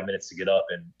me 5 minutes to get up.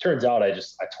 And turns out I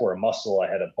tore a muscle. I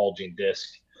had a bulging disc,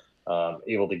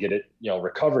 able to get it,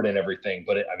 recovered and everything.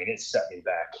 But it set me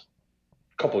back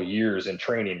a couple of years in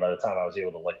training by the time I was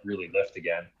able to like really lift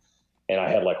again. And I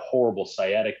had like horrible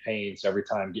sciatic pains every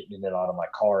time getting in and out of my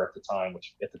car at the time,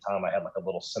 which at the time I had like a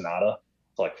little Sonata,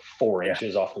 like 4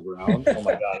 inches off the ground. Oh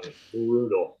my God, it was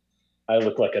brutal. I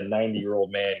look like a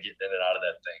 90-year-old man getting in and out of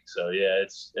that thing. So yeah,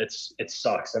 it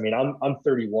sucks. I mean, I'm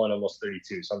 31, almost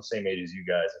 32, so I'm the same age as you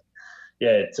guys.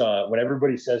 Yeah, it's when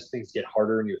everybody says things get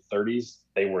harder in your 30s,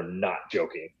 they were not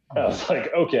joking. I was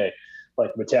like, okay,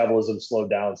 like metabolism slowed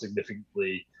down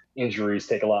significantly, injuries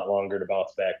take a lot longer to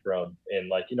bounce back from, and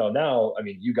like now, I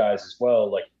mean, you guys as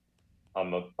well. Like,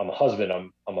 I'm a husband,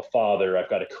 I'm a father, I've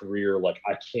got a career. Like,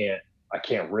 I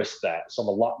can't risk that. So I'm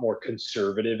a lot more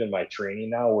conservative in my training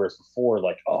now. Whereas before,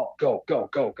 like, oh, go,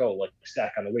 like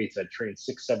stack on the weights. I'd train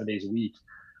 6-7 days a week.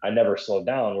 I never slowed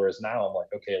down. Whereas now I'm like,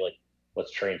 okay, like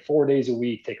let's train 4 days a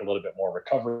week, take a little bit more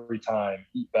recovery time,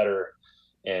 eat better.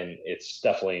 And it's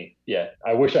definitely,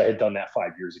 I wish I had done that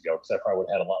 5 years ago, because I probably would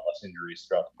have had a lot less injuries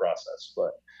throughout the process.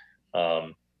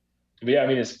 But yeah, I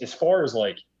mean, as far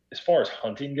as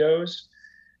hunting goes,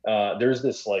 there's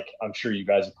this, like, I'm sure you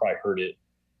guys have probably heard it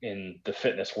in the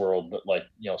fitness world, but like,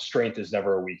 strength is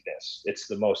never a weakness. It's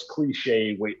the most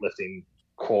cliche weightlifting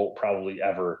quote probably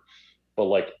ever. But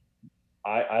like,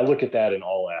 I look at that in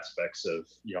all aspects of,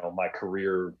 my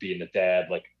career, being a dad,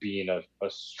 like being a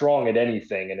strong at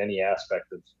anything in any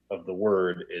aspect of the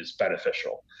word is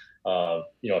beneficial.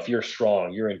 If you're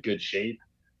strong, you're in good shape,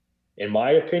 in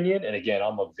my opinion. And again,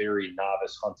 I'm a very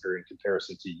novice hunter in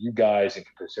comparison to you guys, in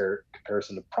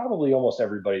comparison to probably almost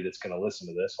everybody that's going to listen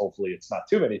to this. Hopefully it's not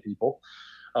too many people.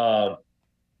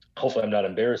 Hopefully I'm not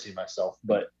embarrassing myself,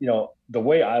 but the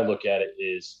way I look at it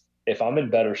is, if I'm in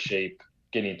better shape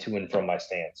getting to and from my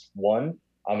stance, one,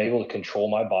 I'm able to control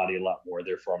my body a lot more.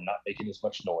 Therefore, I'm not making as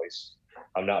much noise.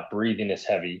 I'm not breathing as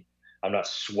heavy. I'm not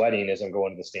sweating as I'm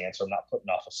going to the stance. So I'm not putting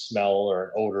off a smell or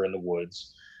an odor in the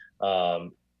woods.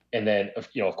 And then,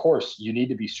 of course, you need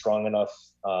to be strong enough.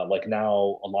 Like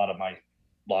now, a lot of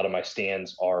my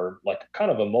stands are like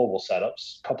kind of a mobile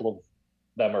setups. A couple of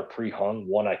them are pre-hung.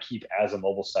 One I keep as a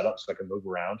mobile setup so I can move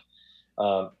around.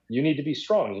 You need to be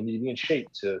strong. You need to be in shape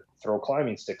to throw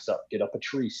climbing sticks up, get up a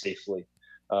tree safely.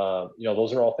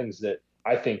 Those are all things that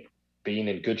I think being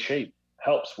in good shape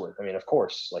helps with. I mean, of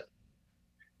course, like,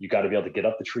 you got to be able to get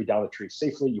up the tree, down the tree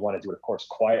safely. You want to do it, of course,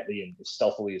 quietly and as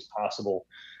stealthily as possible.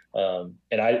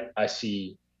 And I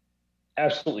see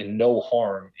absolutely no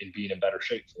harm in being in better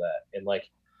shape for that. And like,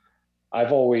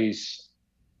 I've always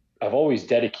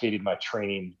dedicated my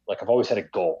training. Like, I've always had a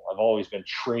goal. I've always been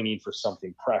training for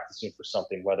something, practicing for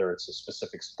something, whether it's a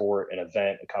specific sport, an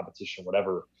event, a competition,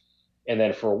 whatever. And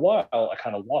then for a while, I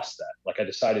kind of lost that. Like, I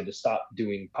decided to stop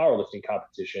doing powerlifting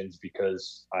competitions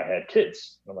because I had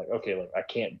kids. I'm like, okay, like, I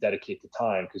can't dedicate the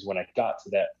time, because when I got to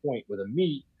that point with a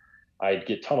meet, I'd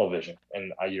get tunnel vision,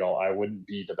 and I wouldn't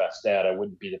be the best dad. I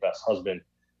wouldn't be the best husband,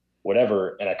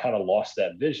 whatever. And I kind of lost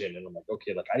that vision, and I'm like,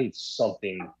 okay, like, I need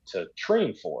something to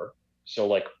train for. So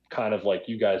like, kind of like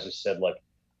you guys just said, like,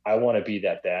 I want to be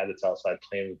that dad that's outside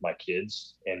playing with my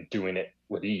kids and doing it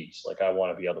with ease. Like, I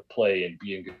want to be able to play and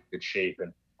be in good shape.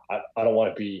 And I don't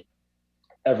want to be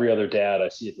every other dad I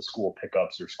see at the school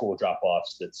pickups or school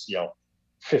drop-offs that's,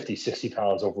 50, 60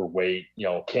 pounds overweight,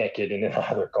 can't get in and out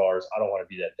of their cars. I don't want to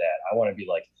be that dad. I want to be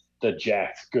like the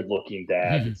jacked, good-looking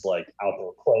dad that's like out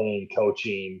there playing,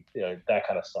 coaching, that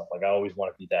kind of stuff. Like, I always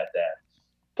want to be that dad.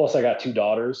 Plus, I got 2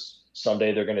 daughters.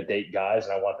 Someday they're going to date guys,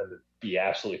 and I want them to be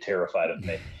absolutely terrified of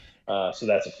me. So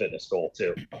that's a fitness goal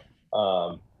too.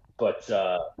 So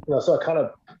I kind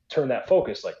of turned that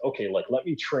focus, like, okay, like let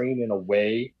me train in a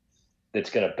way that's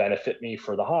going to benefit me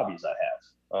for the hobbies I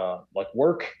have. Like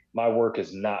my work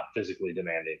is not physically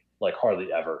demanding, like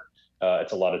hardly ever.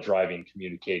 It's a lot of driving,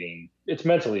 communicating. It's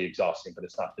mentally exhausting, but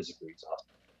it's not physically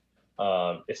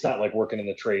exhausting. It's not like working in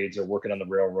the trades or working on the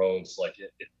railroads. Like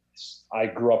I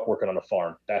grew up working on a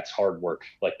farm. That's hard work.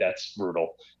 Like that's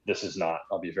brutal. This is not,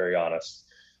 I'll be very honest.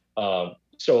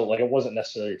 So like, it wasn't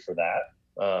necessarily for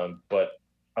that. But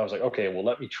I was like, okay, well,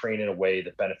 let me train in a way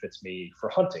that benefits me for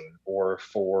hunting or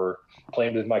for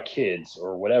playing with my kids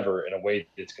or whatever, in a way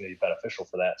that's going to be beneficial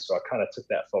for that. So I kind of took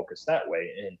that focus that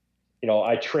way. And,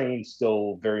 I train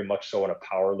still very much so in a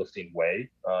powerlifting way.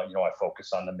 I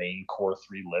focus on the main core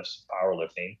 3 lifts of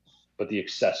powerlifting, but the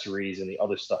accessories and the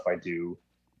other stuff I do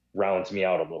rounds me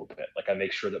out a little bit. Like I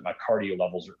make sure that my cardio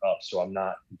levels are up, so I'm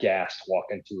not gassed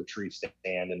walking to a tree stand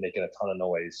and making a ton of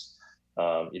noise.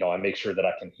 I make sure that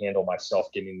I can handle myself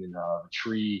getting in a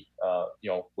tree,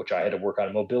 which I had to work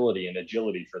on mobility and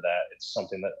agility for that. It's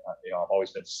something that, I've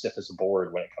always been stiff as a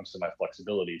board when it comes to my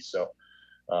flexibility. So,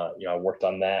 I worked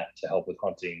on that to help with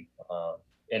hunting.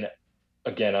 And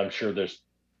again, I'm sure there's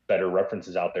better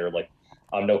references out there. Like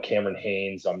I'm no Cameron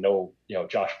Haynes. I'm no,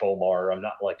 Josh Bomar. I'm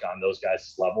not like on those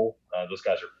guys' level. Those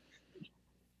guys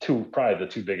are probably the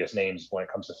 2 biggest names when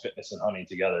it comes to fitness and hunting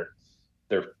together.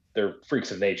 They're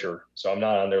freaks of nature. So I'm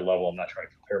not on their level. I'm not trying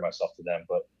to compare myself to them.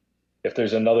 But if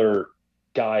there's another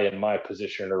guy in my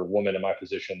position or woman in my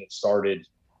position that started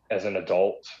as an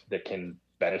adult that can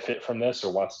benefit from this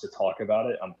or wants to talk about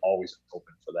it, I'm always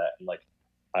open for that. And like,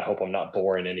 I hope I'm not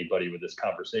boring anybody with this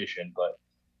conversation, but,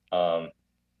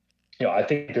 I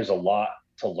think there's a lot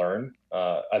to learn,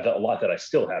 a lot that I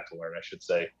still have to learn, I should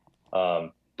say.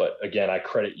 But again, I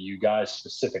credit you guys,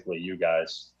 specifically you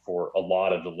guys, for a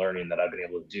lot of the learning that I've been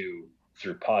able to do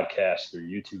through podcasts, through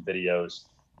YouTube videos.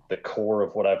 The core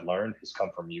of what I've learned has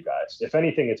come from you guys. If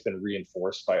anything, it's been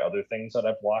reinforced by other things that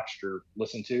I've watched or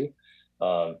listened to.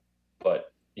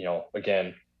 But,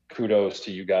 again, kudos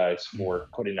to you guys for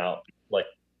putting out like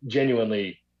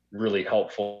genuinely really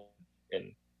helpful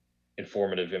and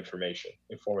informative information.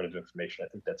 I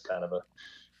think that's kind of a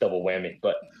double whammy,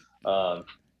 but,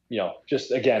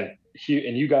 just again,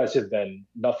 and you guys have been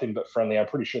nothing but friendly. I'm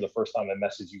pretty sure the first time I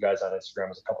messaged you guys on Instagram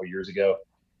was a couple of years ago.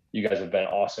 You guys have been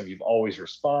awesome. You've always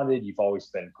responded. You've always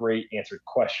been great, answered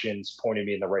questions, pointed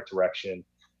me in the right direction.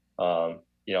 So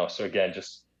again,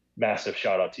 just massive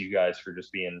shout out to you guys for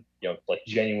just being, like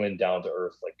genuine, down to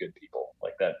earth, like good people.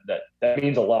 Like that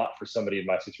means a lot for somebody in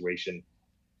my situation.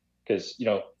 Cause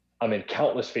I'm in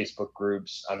countless Facebook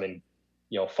groups. I'm in,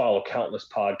 follow countless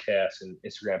podcasts and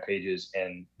Instagram pages,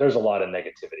 and there's a lot of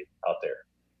negativity out there.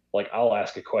 Like I'll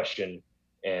ask a question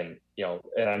and,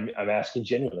 and I'm asking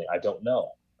genuinely, I don't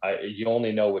know. You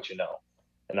only know what you know.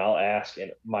 And I'll ask,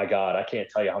 and my God, I can't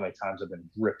tell you how many times I've been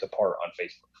ripped apart on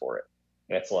Facebook for it.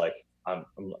 And it's like, I'm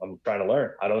trying to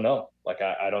learn. I don't know. Like,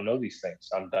 I don't know these things.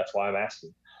 That's why I'm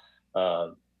asking.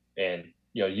 And,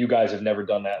 you guys have never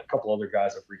done that. A couple other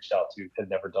guys I've reached out to have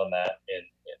never done that. And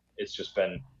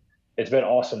it's been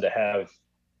awesome to have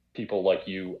people like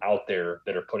you out there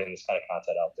that are putting this kind of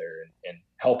content out there and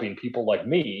helping people like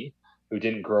me who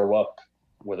didn't grow up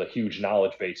with a huge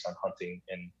knowledge base on hunting.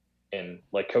 And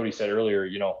like Cody said earlier,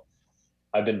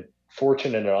 I've been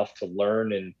fortunate enough to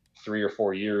learn in 3 or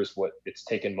 4 years what it's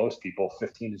taken most people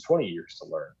 15 to 20 years to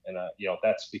learn. And,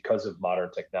 that's because of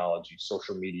modern technology,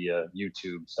 social media,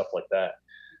 YouTube, stuff like that.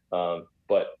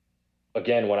 But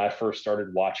again, when I first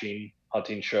started watching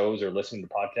hunting shows or listening to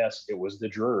podcasts, it was the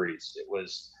Drurys. It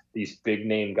was these big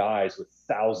name guys with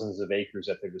thousands of acres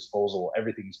at their disposal.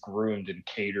 Everything's groomed and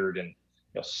catered and,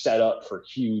 set up for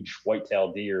huge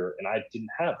whitetail deer. And I didn't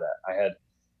have that. I had,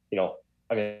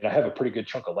 I have a pretty good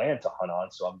chunk of land to hunt on.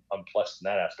 So I'm blessed in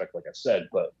that aspect, like I said,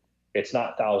 but it's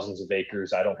not thousands of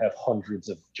acres. I don't have hundreds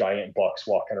of giant bucks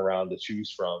walking around to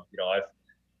choose from. I've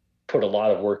put a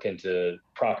lot of work into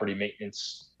property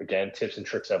maintenance. Again, tips and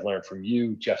tricks I've learned from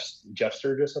you, Jeff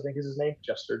Sturgis, I think is his name,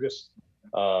 Jeff Sturgis.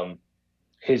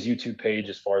 His YouTube page,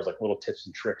 as far as like little tips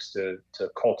and tricks to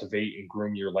cultivate and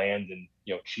groom your land in,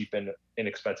 cheap and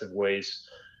inexpensive ways.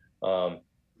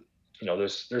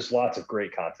 There's lots of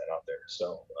great content out there.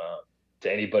 So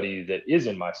to anybody that is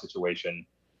in my situation,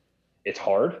 it's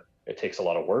hard. It takes a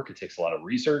lot of work. It takes a lot of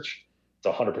research. It's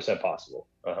 100% possible.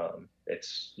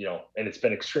 It's, and it's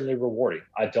been extremely rewarding.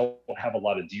 I don't have a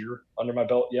lot of deer under my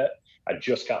belt yet. I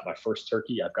just got my first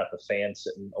turkey. I've got the fan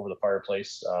sitting over the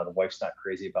fireplace. The wife's not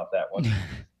crazy about that one.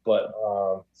 but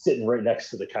sitting right next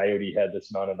to the coyote head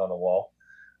that's mounted on the wall.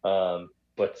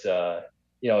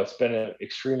 It's been an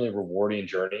extremely rewarding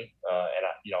journey.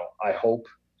 I hope,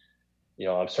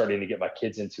 I'm starting to get my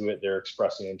kids into it. They're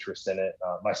expressing interest in it.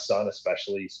 My son,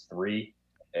 especially, is 3.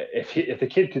 If the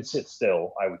kid could sit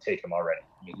still, I would take him already.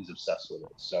 I mean, he's obsessed with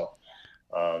it. So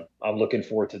I'm looking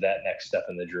forward to that next step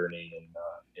in the journey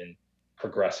and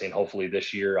progressing. Hopefully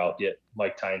this year I'll get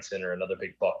Mike Tyson or another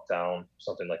big buck down,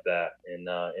 something like that, and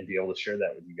be able to share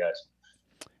that with you guys.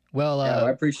 Well, I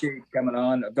appreciate you coming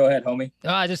on. Go ahead, homie.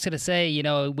 I was just gonna say,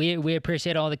 we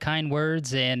appreciate all the kind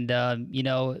words, and I'm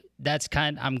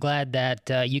glad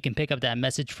that you can pick up that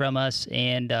message from us,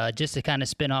 and just to kind of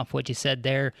spin off what you said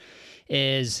there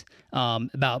is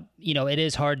about it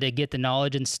is hard to get the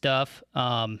knowledge and stuff.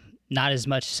 Not as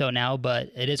much so now,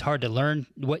 but it is hard to learn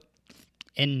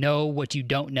and know what you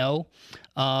don't know,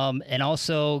 and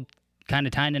also kind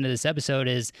of tying into this episode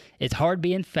is it's hard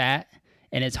being fat.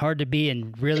 And it's hard to be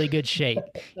in really good shape.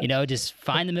 Just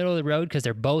find the middle of the road because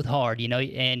they're both hard,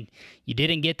 and you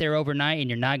didn't get there overnight and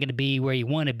you're not going to be where you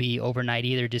want to be overnight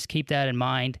either. Just keep that in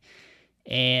mind.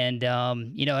 And,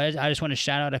 I just want to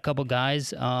shout out a couple guys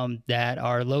that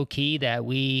are low key that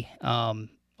we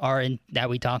that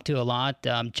we talk to a lot.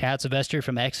 Chad Sylvester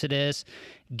from Exodus,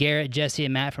 Garrett, Jesse,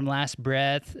 and Matt from Last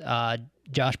Breath,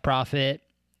 Josh Profit,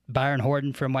 Byron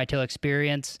Horton from Whitetail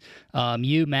Experience,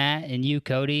 you, Matt, and you,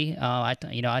 Cody.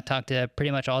 I talk to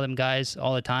pretty much all them guys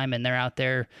all the time, and they're out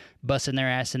there busting their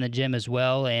ass in the gym as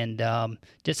well. And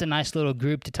just a nice little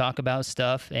group to talk about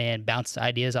stuff and bounce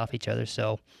ideas off each other.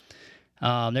 So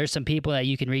there's some people that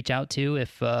you can reach out to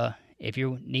if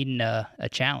you're needing a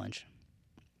challenge.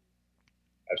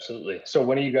 Absolutely. So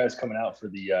when are you guys coming out for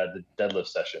the deadlift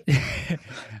session?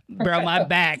 Bro, my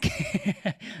back.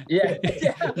 Yeah.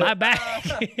 My back.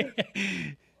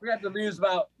 We got to use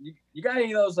about, you got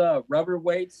any of those rubber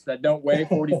weights that don't weigh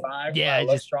 45? Yeah.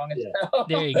 Just strong as hell.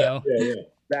 There you go. Yeah.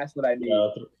 That's what I need.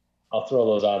 I'll throw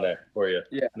those on there for you.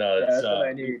 Yeah. No, that's what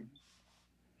I need.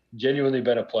 Genuinely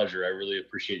been a pleasure. I really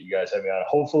appreciate you guys having me on.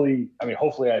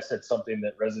 Hopefully I said something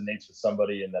that resonates with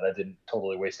somebody and that I didn't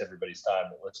totally waste everybody's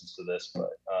time that listens to this.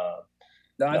 But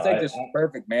I think this is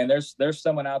perfect, man. There's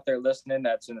someone out there listening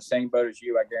that's in the same boat as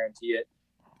you. I guarantee it.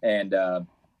 And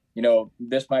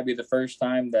this might be the first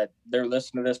time that they're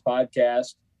listening to this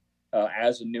podcast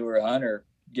as a newer hunter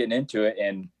getting into it.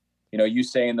 And you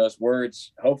saying those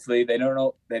words. Hopefully they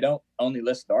don't only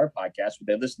listen to our podcast, but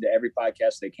they listen to every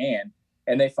podcast they can.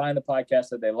 And they find the podcast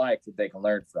that they like that they can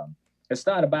learn from. It's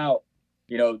not about,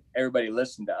 everybody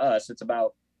listen to us. It's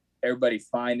about everybody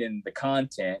finding the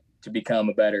content to become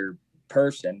a better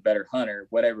person, better hunter,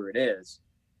 whatever it is.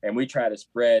 And we try to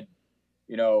spread,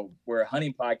 we're a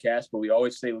hunting podcast, but we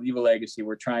always say leave a legacy.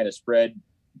 We're trying to spread,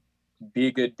 be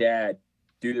a good dad,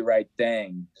 do the right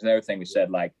thing. There's another thing we said,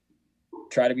 like,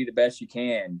 try to be the best you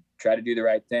can, try to do the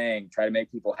right thing, try to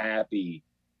make people happy.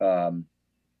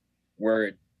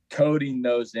 We're coding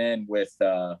those in with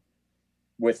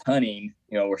hunting,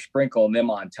 we're sprinkling them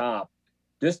on top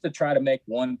just to try to make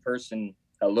one person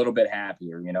a little bit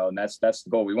happier, and that's the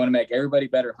goal. We want to make everybody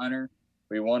better hunter.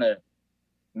 We want to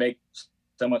make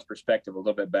someone's perspective a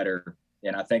little bit better.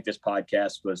 And I think this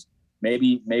podcast was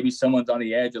maybe someone's on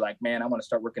the edge of like, man, I want to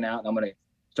start working out and I'm going to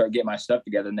start getting my stuff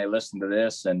together. And they listen to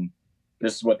this and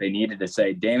this is what they needed to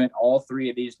say. Damn it. All 3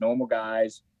 of these normal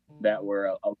guys that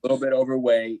were a little bit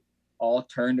overweight, all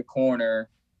turned a corner.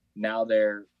 Now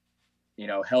they're,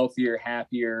 healthier,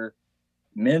 happier,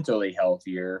 mentally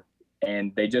healthier,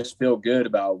 and they just feel good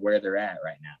about where they're at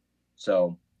right now.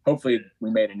 So hopefully we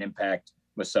made an impact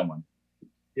with someone.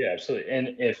 Yeah, absolutely. And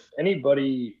if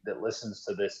anybody that listens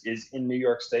to this is in New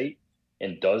York State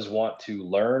and does want to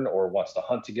learn or wants to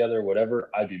hunt together, whatever,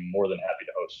 I'd be more than happy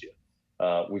to host you.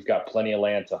 We've got plenty of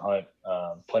land to hunt,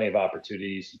 plenty of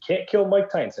opportunities. You can't kill Mike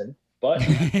Tyson, but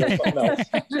something else.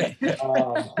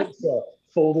 So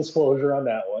full disclosure on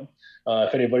that one.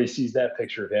 If anybody sees that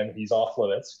picture of him, he's off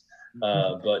limits.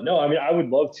 But no, I would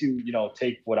love to,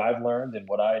 take what I've learned and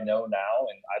what I know now,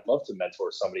 and I'd love to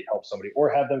mentor somebody, help somebody, or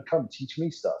have them come teach me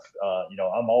stuff.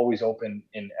 I'm always open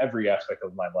in every aspect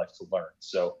of my life to learn.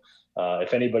 So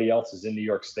if anybody else is in New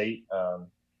York State,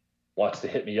 wants to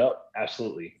hit me up,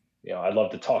 absolutely. I'd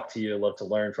love to talk to you, love to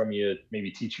learn from you,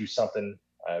 maybe teach you something.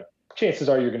 Chances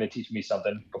are you're going to teach me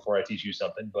something before I teach you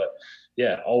something, but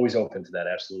yeah, always open to that.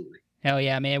 Absolutely. Hell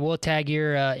yeah, man. We'll tag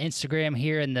your Instagram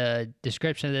here in the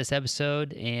description of this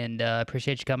episode, and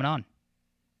appreciate you coming on.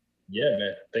 Yeah,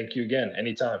 man. Thank you again.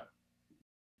 Anytime.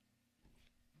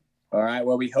 All right.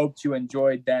 Well, we hope you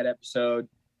enjoyed that episode.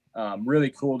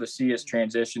 Really cool to see us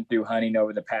transition through hunting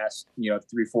over the past,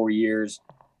 3-4 years.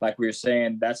 Like we were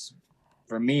saying, that's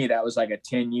for me, that was like a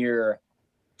 10-year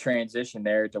transition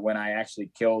there to when I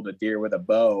actually killed a deer with a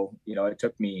bow. You know, it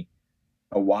took me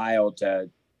a while to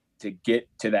get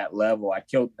to that level. I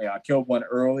killed one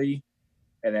early,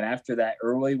 and then after that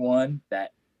early one,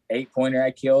 that 8-pointer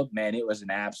I killed, man, it was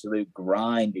an absolute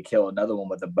grind to kill another one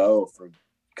with a bow for a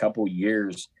couple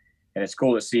years. And it's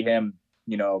cool to see him,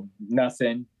 you know,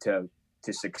 nothing to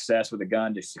success with a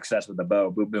gun to success with a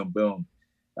bow, boom, boom,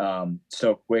 boom,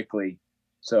 so quickly.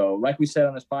 So like we said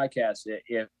on this podcast,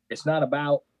 if it's not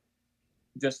about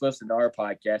just listening to our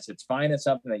podcast, it's finding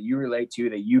something that you relate to,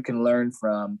 that you can learn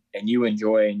from and you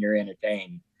enjoy and you're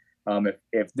entertained.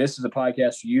 If this is a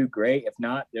podcast for you, great. If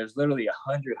not, there's literally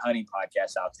 100 hunting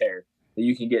podcasts out there that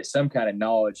you can get some kind of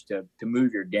knowledge to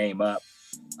move your game up.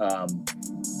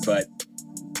 But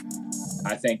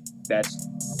I think that's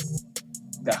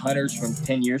the hunters from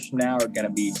 10 years from now are going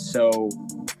to be so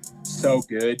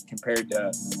good compared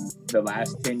to the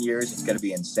last 10 years. It's going to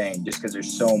be insane just because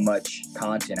there's so much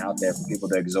content out there for people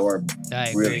to absorb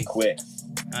really quick.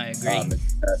 I agree.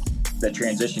 The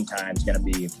transition time is going to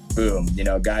be boom. You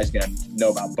know, guys going to know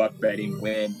about buck bedding,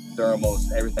 wind,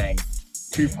 thermals, everything.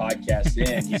 2 podcasts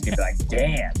in, he's going to be like,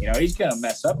 damn, you know, he's going to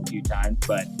mess up a few times,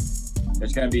 but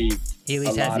there's going to be he at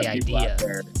least has the idea.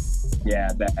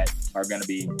 That's going to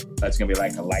be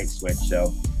like a light switch.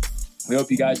 So we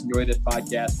hope you guys enjoy this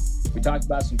podcast. We talked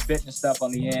about some fitness stuff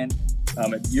on the end.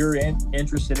 If you're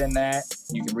interested in that,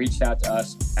 you can reach out to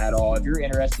us at all. If you're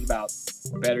interested about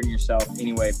bettering yourself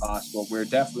any way possible, we're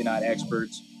definitely not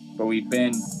experts, but we've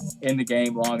been in the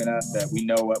game long enough that we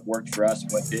know what worked for us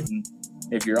and what didn't.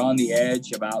 If you're on the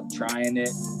edge about trying it,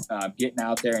 getting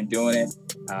out there and doing it,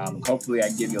 hopefully I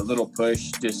can give you a little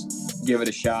push. Just give it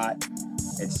a shot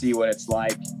and see what it's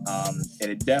like.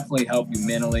 It'd definitely help you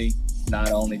mentally,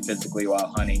 not only physically while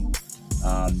hunting.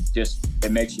 Just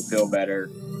it makes you feel better,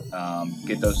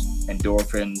 get those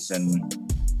endorphins and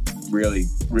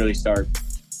really start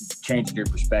changing your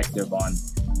perspective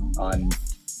on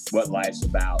what life's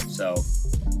about. So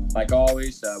like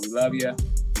always, we love you.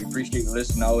 We appreciate you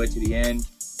listening all the way to the end.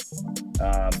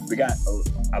 We got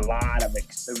a lot of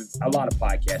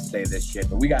podcasts say this shit,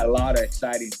 but we got a lot of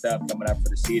exciting stuff coming up for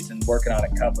the season. Working on a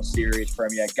couple series from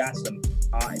you. Got some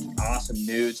awesome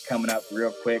news coming up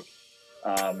real quick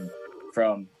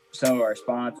from some of our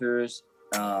sponsors.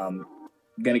 Going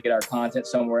to get our content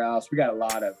somewhere else. We got a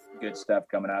lot of good stuff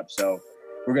coming up, so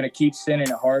we're going to keep sending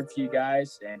it hard for you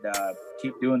guys and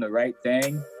keep doing the right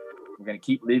thing. We're going to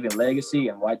keep leaving legacy,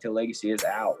 and Whitetail Legacy is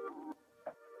out.